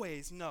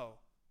always know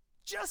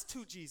just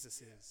who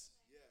Jesus is.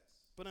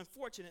 But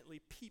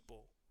unfortunately,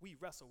 people, we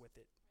wrestle with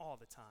it all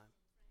the time.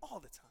 All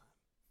the time.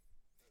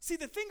 See,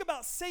 the thing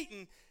about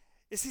Satan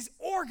is he's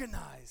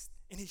organized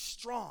and he's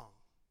strong.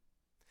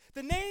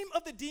 The name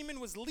of the demon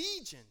was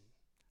Legion.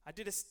 I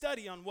did a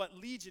study on what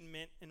legion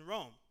meant in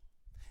Rome.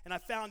 And I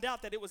found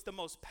out that it was the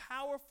most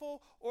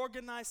powerful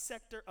organized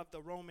sector of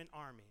the Roman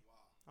army.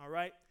 Wow. All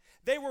right?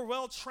 They were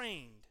well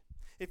trained.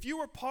 If you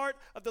were part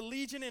of the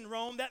legion in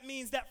Rome, that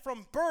means that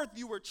from birth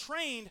you were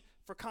trained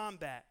for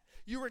combat.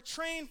 You were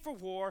trained for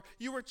war.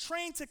 You were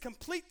trained to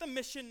complete the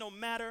mission no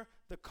matter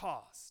the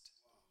cost.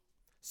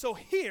 So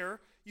here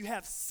you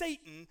have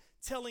Satan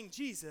telling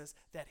Jesus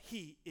that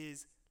he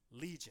is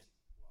Legion.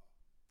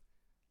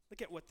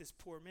 Look at what this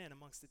poor man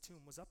amongst the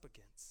tomb was up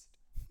against.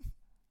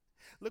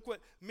 Look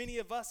what many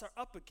of us are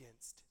up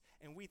against.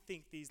 And we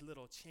think these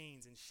little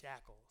chains and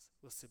shackles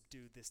will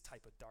subdue this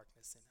type of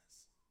darkness in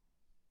us.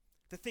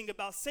 The thing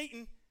about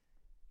Satan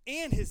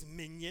and his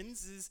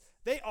minions is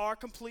they are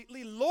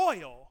completely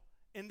loyal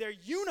and they're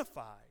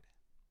unified.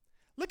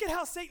 Look at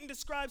how Satan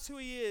describes who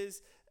he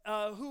is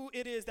who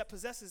it is that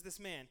possesses this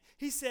man.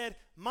 He said,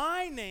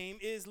 "My name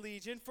is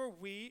Legion,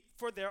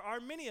 for there are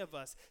many of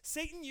us."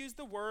 Satan used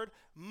the word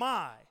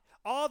 "my,"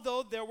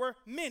 although there were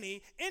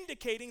many,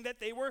 indicating that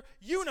they were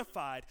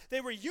unified.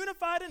 They were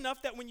unified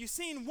enough that when you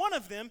seen one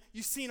of them,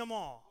 you seen them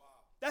all.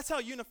 Wow. That's how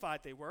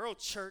unified they were. Oh,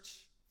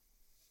 church,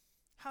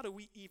 how do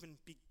we even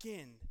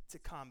begin to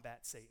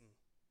combat Satan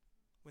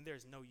when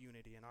there's no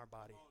unity in our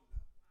body?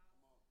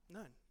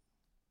 None.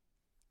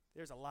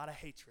 There's a lot of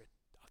hatred,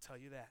 I'll tell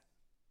you that.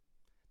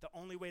 The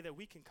only way that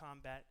we can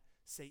combat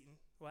Satan,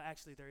 well,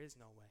 actually, there is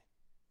no way.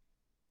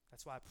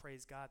 That's why I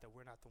praise God that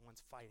we're not the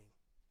ones fighting.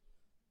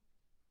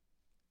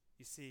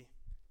 You see,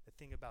 the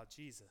thing about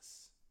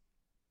Jesus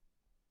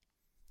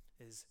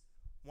is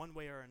one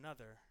way or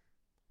another,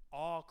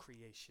 all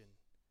creation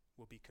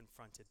will be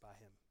confronted by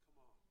him.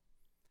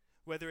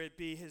 Whether it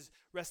be his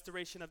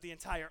restoration of the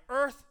entire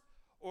earth,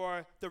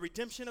 or the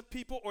redemption of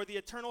people, or the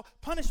eternal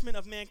punishment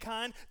of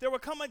mankind, there will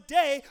come a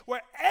day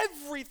where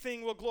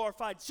everything will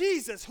glorify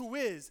Jesus, who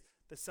is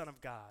the Son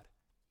of God.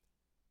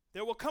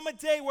 There will come a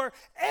day where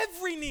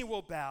every knee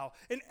will bow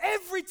and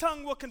every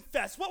tongue will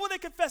confess. What will they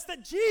confess?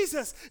 That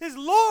Jesus is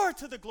Lord,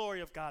 to the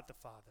glory of God the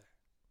Father.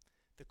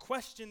 The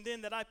question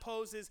then that I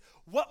pose is,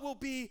 what will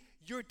be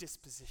your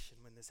disposition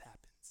when this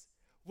happens?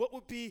 What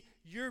would be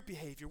your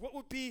behavior? What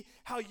would be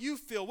how you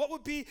feel? What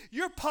would be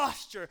your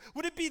posture?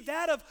 Would it be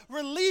that of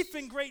relief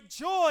and great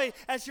joy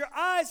as your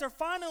eyes are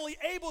finally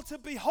able to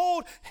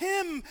behold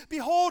him,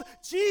 behold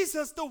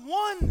Jesus, the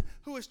one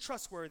who is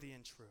trustworthy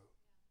and true?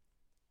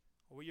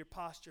 Or will your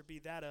posture be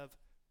that of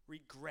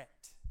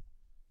regret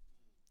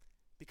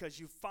because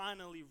you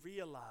finally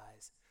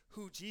realize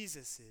who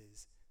Jesus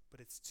is, but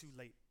it's too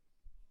late?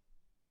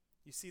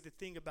 You see, the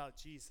thing about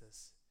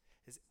Jesus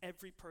is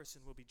every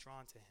person will be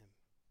drawn to him.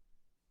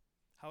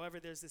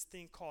 However, there's this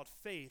thing called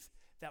faith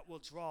that will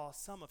draw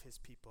some of his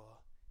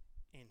people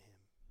in him.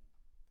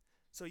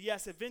 So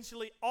yes,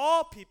 eventually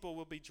all people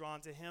will be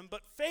drawn to him,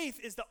 but faith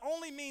is the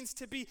only means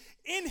to be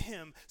in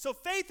him. So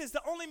faith is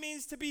the only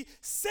means to be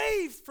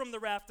saved from the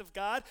wrath of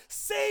God,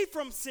 saved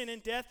from sin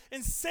and death,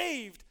 and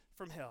saved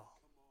from hell.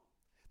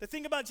 The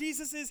thing about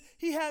Jesus is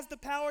he has the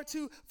power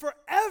to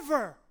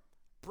forever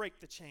break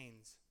the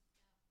chains.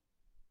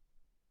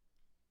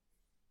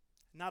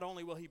 Not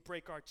only will he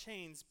break our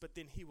chains, but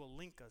then he will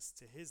link us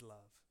to his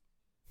love.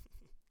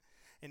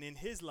 And in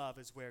his love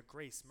is where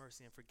grace,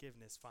 mercy, and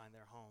forgiveness find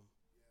their home.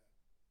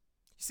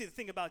 You see, the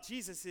thing about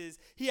Jesus is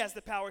he has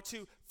the power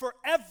to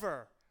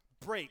forever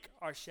break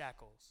our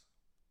shackles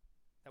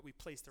that we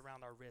placed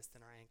around our wrists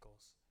and our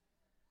ankles.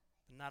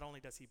 But not only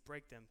does he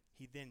break them,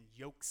 he then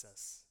yokes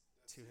us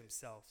to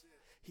himself.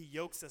 He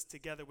yokes us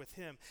together with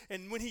him.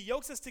 And when he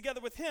yokes us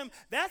together with him,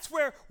 that's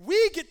where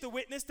we get to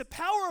witness the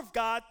power of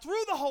God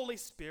through the Holy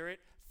Spirit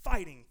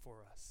fighting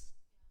for us.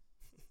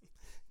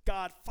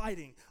 God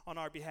fighting on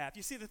our behalf.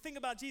 You see, the thing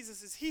about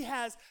Jesus is he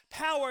has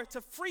power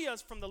to free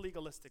us from the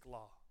legalistic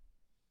law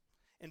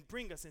and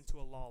bring us into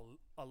a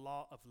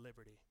law of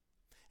liberty.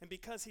 And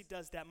because he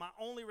does that, my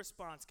only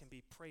response can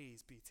be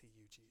praise be to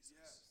you, Jesus.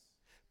 Yes.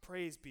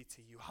 Praise be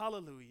to you.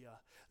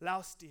 Hallelujah.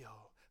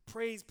 Laustio.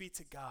 Praise be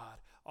to God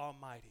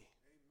Almighty.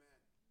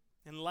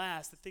 And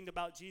last, the thing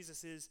about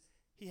Jesus is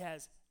he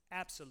has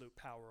absolute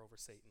power over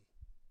Satan.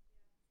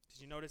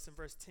 Did you notice in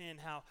verse 10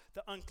 how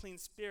the unclean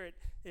spirit,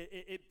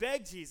 it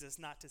begged Jesus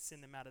not to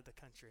send them out of the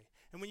country?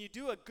 And when you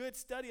do a good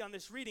study on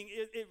this reading,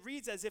 it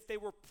reads as if they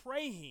were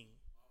praying.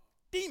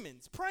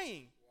 Demons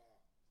praying.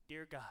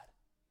 Dear God,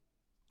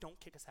 don't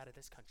kick us out of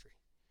this country.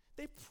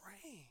 They're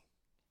praying.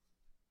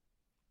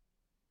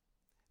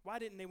 Why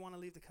didn't they want to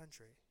leave the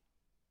country?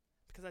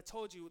 Because I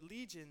told you,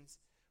 legions,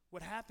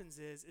 what happens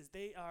is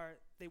they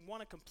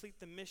want to complete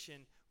the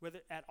mission, whether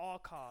at all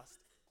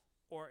cost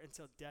or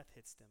until death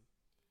hits them.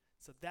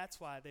 So that's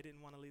why they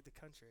didn't want to leave the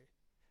country.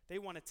 They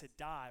wanted to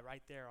die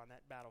right there on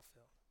that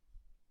battlefield.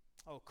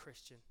 Oh,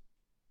 Christian,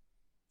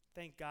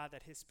 thank God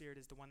that his spirit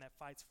is the one that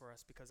fights for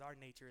us, because our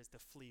nature is to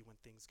flee when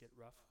things get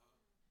rough.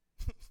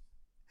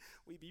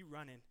 We be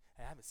running.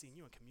 I haven't seen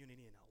you in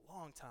community in a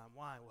long time.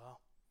 Why? Well,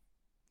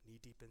 knee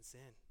deep in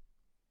sin.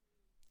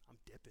 I'm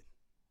dipping.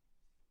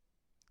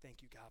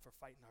 Thank you, God, for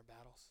fighting our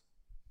battles.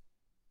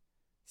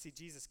 See,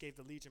 Jesus gave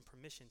the legion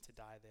permission to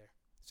die there.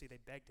 See, they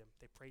begged him.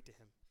 They prayed to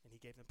him, and he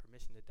gave them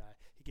permission to die.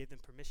 He gave them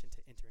permission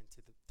to enter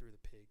through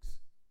the pigs.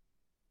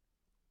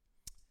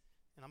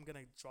 And I'm going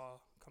to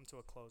come to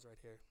a close right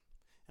here.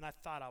 And I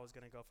thought I was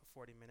going to go for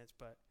 40 minutes,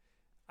 but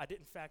I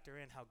didn't factor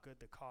in how good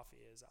the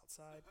coffee is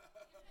outside.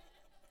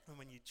 And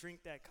when you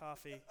drink that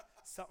coffee,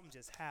 something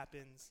just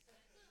happens.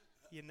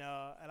 You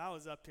know, and I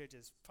was up here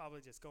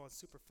probably going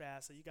super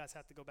fast, so you guys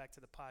have to go back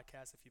to the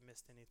podcast if you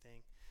missed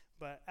anything.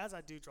 But as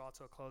I do draw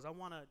to a close, I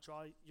want to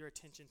draw your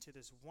attention to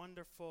this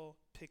wonderful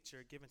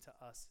picture given to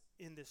us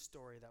in this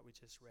story that we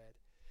just read.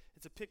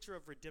 It's a picture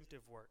of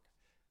redemptive work,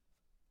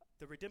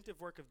 the redemptive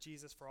work of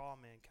Jesus for all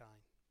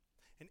mankind.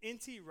 And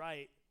N.T.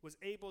 Wright was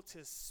able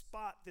to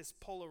spot this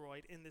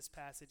Polaroid in this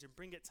passage and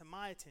bring it to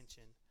my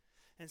attention.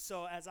 And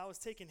so as I was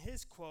taking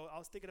his quote, I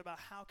was thinking about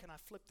how can I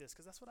flip this?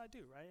 Because that's what I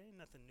do, right? Ain't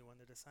nothing new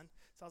under the sun.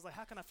 So I was like,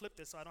 how can I flip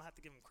this so I don't have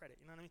to give him credit?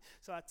 You know what I mean?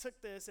 So I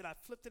took this and I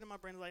flipped it in my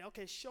brain. Like,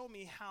 okay, show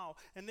me how.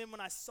 And then when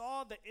I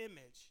saw the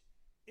image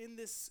in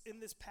this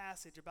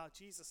passage about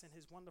Jesus and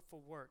his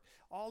wonderful work,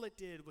 all it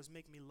did was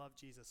make me love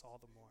Jesus all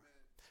the more.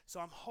 So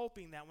I'm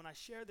hoping that when I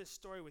share this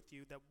story with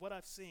you, that what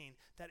I've seen,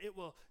 that it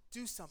will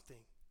do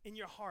something in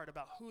your heart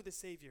about who the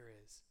Savior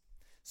is.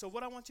 So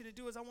what I want you to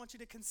do is I want you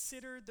to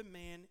consider the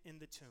man in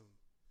the tomb.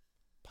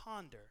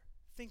 Ponder,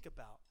 think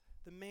about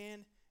the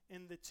man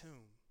in the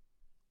tomb.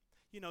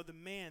 You know, the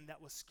man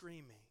that was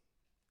screaming.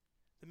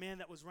 The man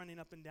that was running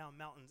up and down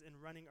mountains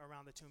and running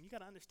around the tomb. You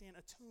got to understand,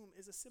 a tomb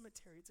is a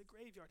cemetery. It's a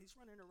graveyard. He's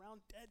running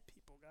around dead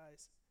people,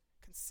 guys.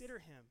 Consider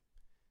him.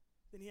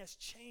 Then he has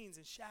chains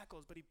and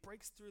shackles, but he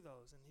breaks through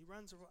those and he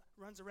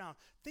runs around.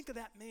 Think of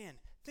that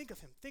man. Think of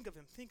him. Think of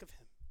him. Think of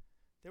him.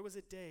 There was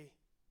a day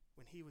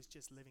when he was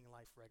just living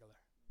life regular.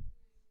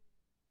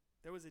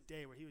 There was a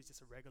day where he was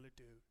just a regular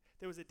dude.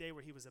 There was a day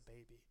where he was a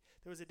baby.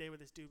 There was a day where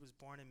this dude was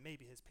born and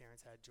maybe his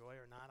parents had joy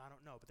or not. I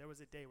don't know. But there was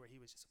a day where he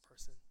was just a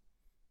person,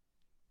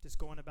 just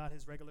going about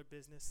his regular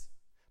business.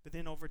 But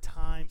then over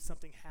time,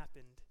 something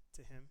happened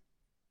to him.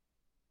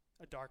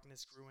 A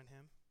darkness grew in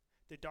him.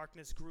 The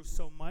darkness grew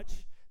so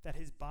much that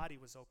his body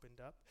was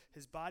opened up.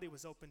 His body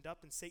was opened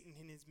up and Satan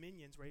and his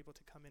minions were able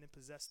to come in and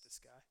possess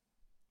this guy.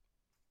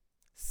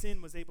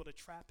 Sin was able to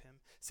trap him.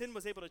 Sin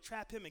was able to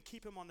trap him and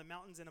keep him on the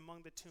mountains and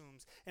among the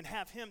tombs and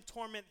have him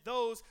torment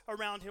those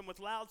around him with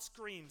loud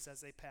screams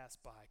as they pass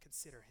by.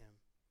 Consider him.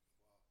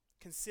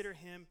 Wow. Consider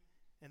him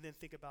and then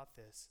think about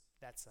this.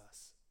 That's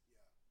us.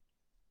 Yeah.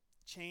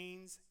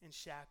 Chains and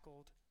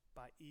shackled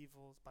by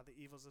the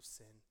evils of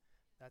sin.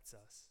 That's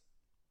us.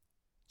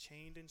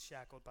 Chained and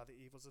shackled by the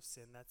evils of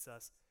sin. That's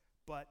us.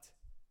 But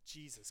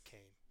Jesus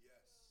came. Yes.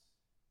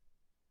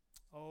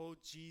 Oh,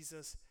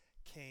 Jesus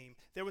came.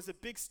 There was a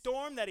big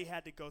storm that he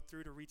had to go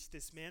through to reach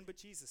this man, but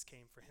Jesus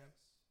came for him.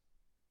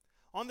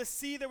 Yes. On the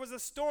sea there was a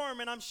storm,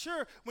 and I'm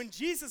sure when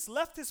Jesus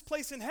left his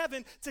place in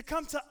heaven to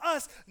come to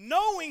us,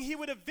 knowing he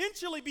would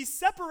eventually be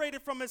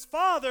separated from his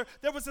Father,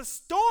 there was a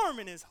storm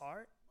in his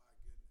heart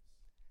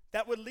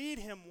that would lead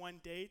him one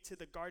day to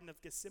the Garden of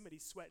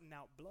Gethsemane sweating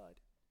out blood.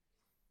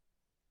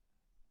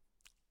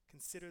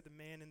 Consider the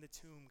man in the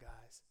tomb,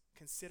 guys.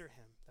 Consider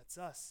him. That's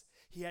us.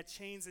 He had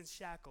chains and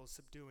shackles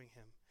subduing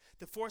him.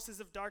 The forces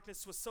of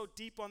darkness was so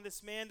deep on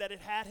this man that it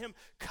had him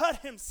cut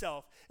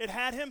himself. It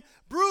had him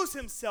bruise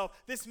himself.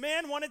 This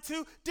man wanted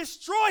to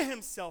destroy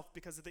himself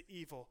because of the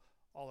evil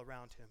all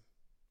around him.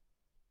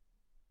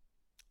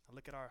 Now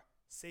look at our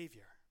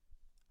Savior.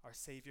 Our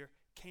Savior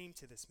came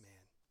to this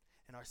man,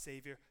 and our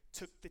Savior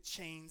took the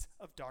chains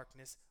of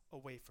darkness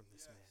away from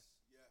this man.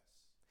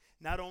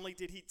 Not only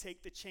did he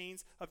take the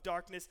chains of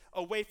darkness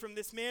away from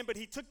this man, but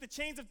he took the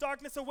chains of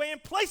darkness away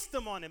and placed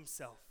them on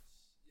himself.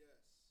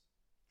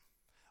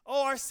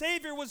 Oh, our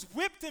Savior was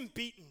whipped and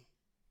beaten.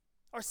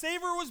 Our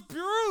Savior was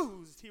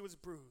bruised. He was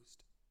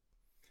bruised.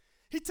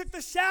 He took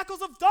the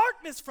shackles of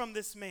darkness from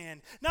this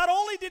man. Not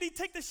only did he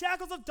take the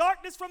shackles of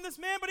darkness from this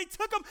man, but he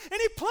took them and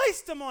he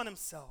placed them on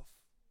himself.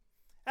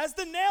 As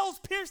the nails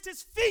pierced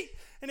his feet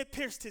and it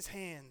pierced his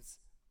hands.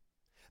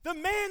 The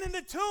man in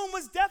the tomb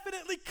was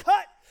definitely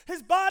cut.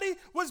 His body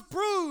was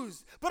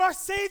bruised. But our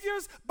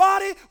Savior's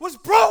body was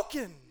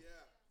broken.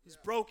 It was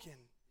broken.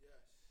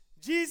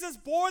 Jesus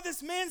bore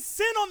this man's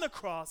sin on the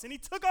cross, and he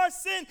took our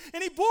sin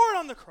and he bore it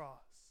on the cross.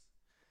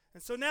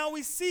 And so now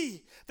we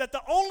see that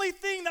the only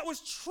thing that was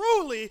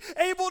truly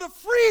able to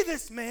free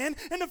this man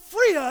and to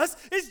free us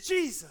is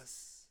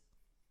Jesus.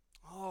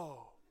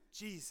 Oh,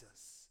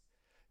 Jesus.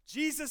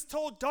 Jesus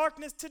told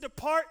darkness to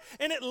depart,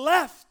 and it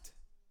left.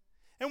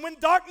 And when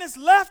darkness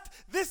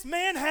left, this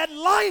man had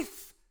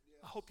life.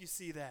 I hope you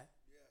see that.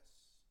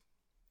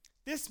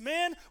 This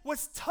man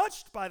was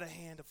touched by the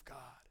hand of God.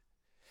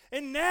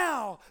 And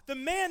now, the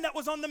man that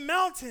was on the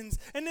mountains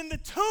and in the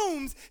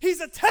tombs, he's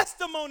a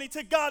testimony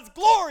to God's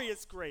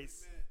glorious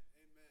grace. Amen.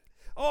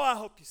 Amen. Oh, I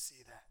hope you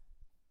see that.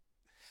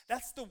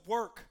 That's the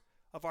work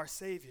of our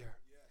Savior.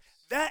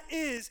 Yes. That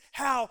is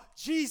how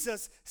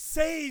Jesus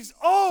saves.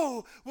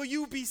 Oh, will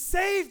you be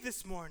saved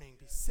this morning?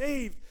 Be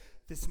saved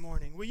this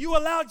morning. Will you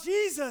allow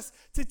Jesus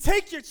to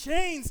take your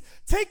chains,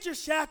 take your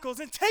shackles,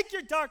 and take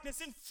your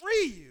darkness and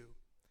free you?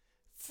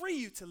 Free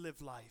you to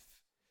live life,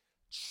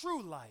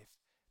 true life.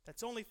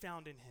 That's only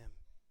found in him,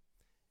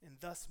 and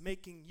thus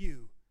making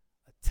you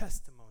a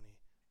testimony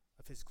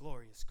of his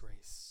glorious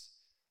grace.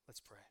 Let's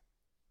pray.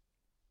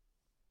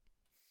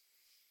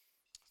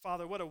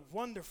 Father, what a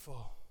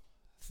wonderful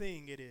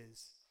thing it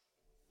is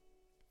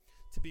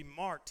to be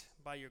marked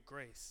by your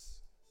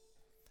grace,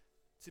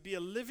 to be a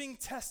living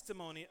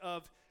testimony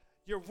of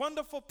your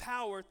wonderful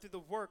power through the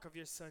work of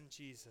your Son,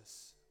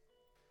 Jesus.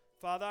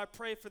 Father, I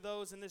pray for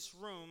those in this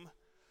room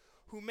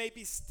who may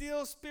be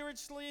still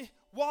spiritually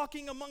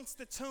walking amongst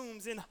the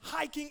tombs and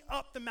hiking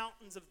up the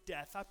mountains of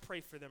death. I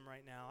pray for them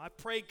right now. I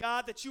pray,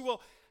 God, that you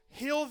will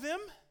heal them.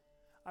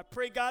 I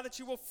pray, God, that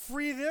you will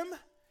free them.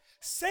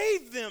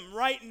 Save them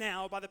right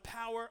now by the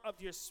power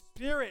of your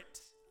Spirit.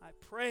 I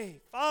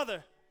pray,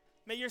 Father,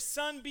 may your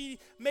Son be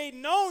made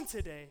known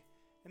today.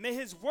 And may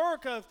his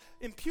work of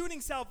imputing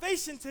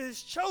salvation to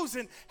his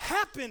chosen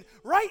happen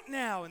right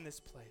now in this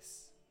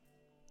place.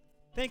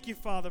 Thank you,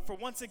 Father, for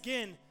once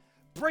again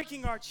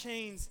breaking our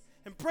chains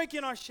and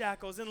breaking our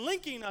shackles and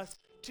linking us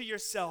to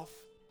yourself.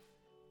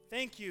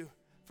 Thank you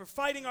for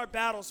fighting our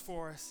battles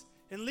for us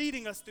and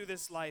leading us through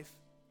this life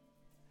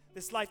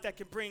that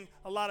can bring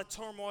a lot of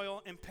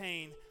turmoil and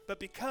pain. But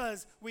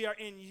because we are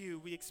in you,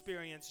 we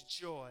experience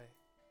joy,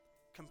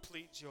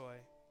 complete joy.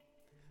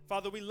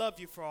 Father, we love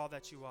you for all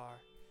that you are.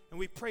 And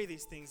we pray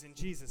these things in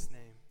Jesus'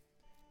 name.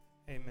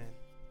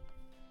 Amen.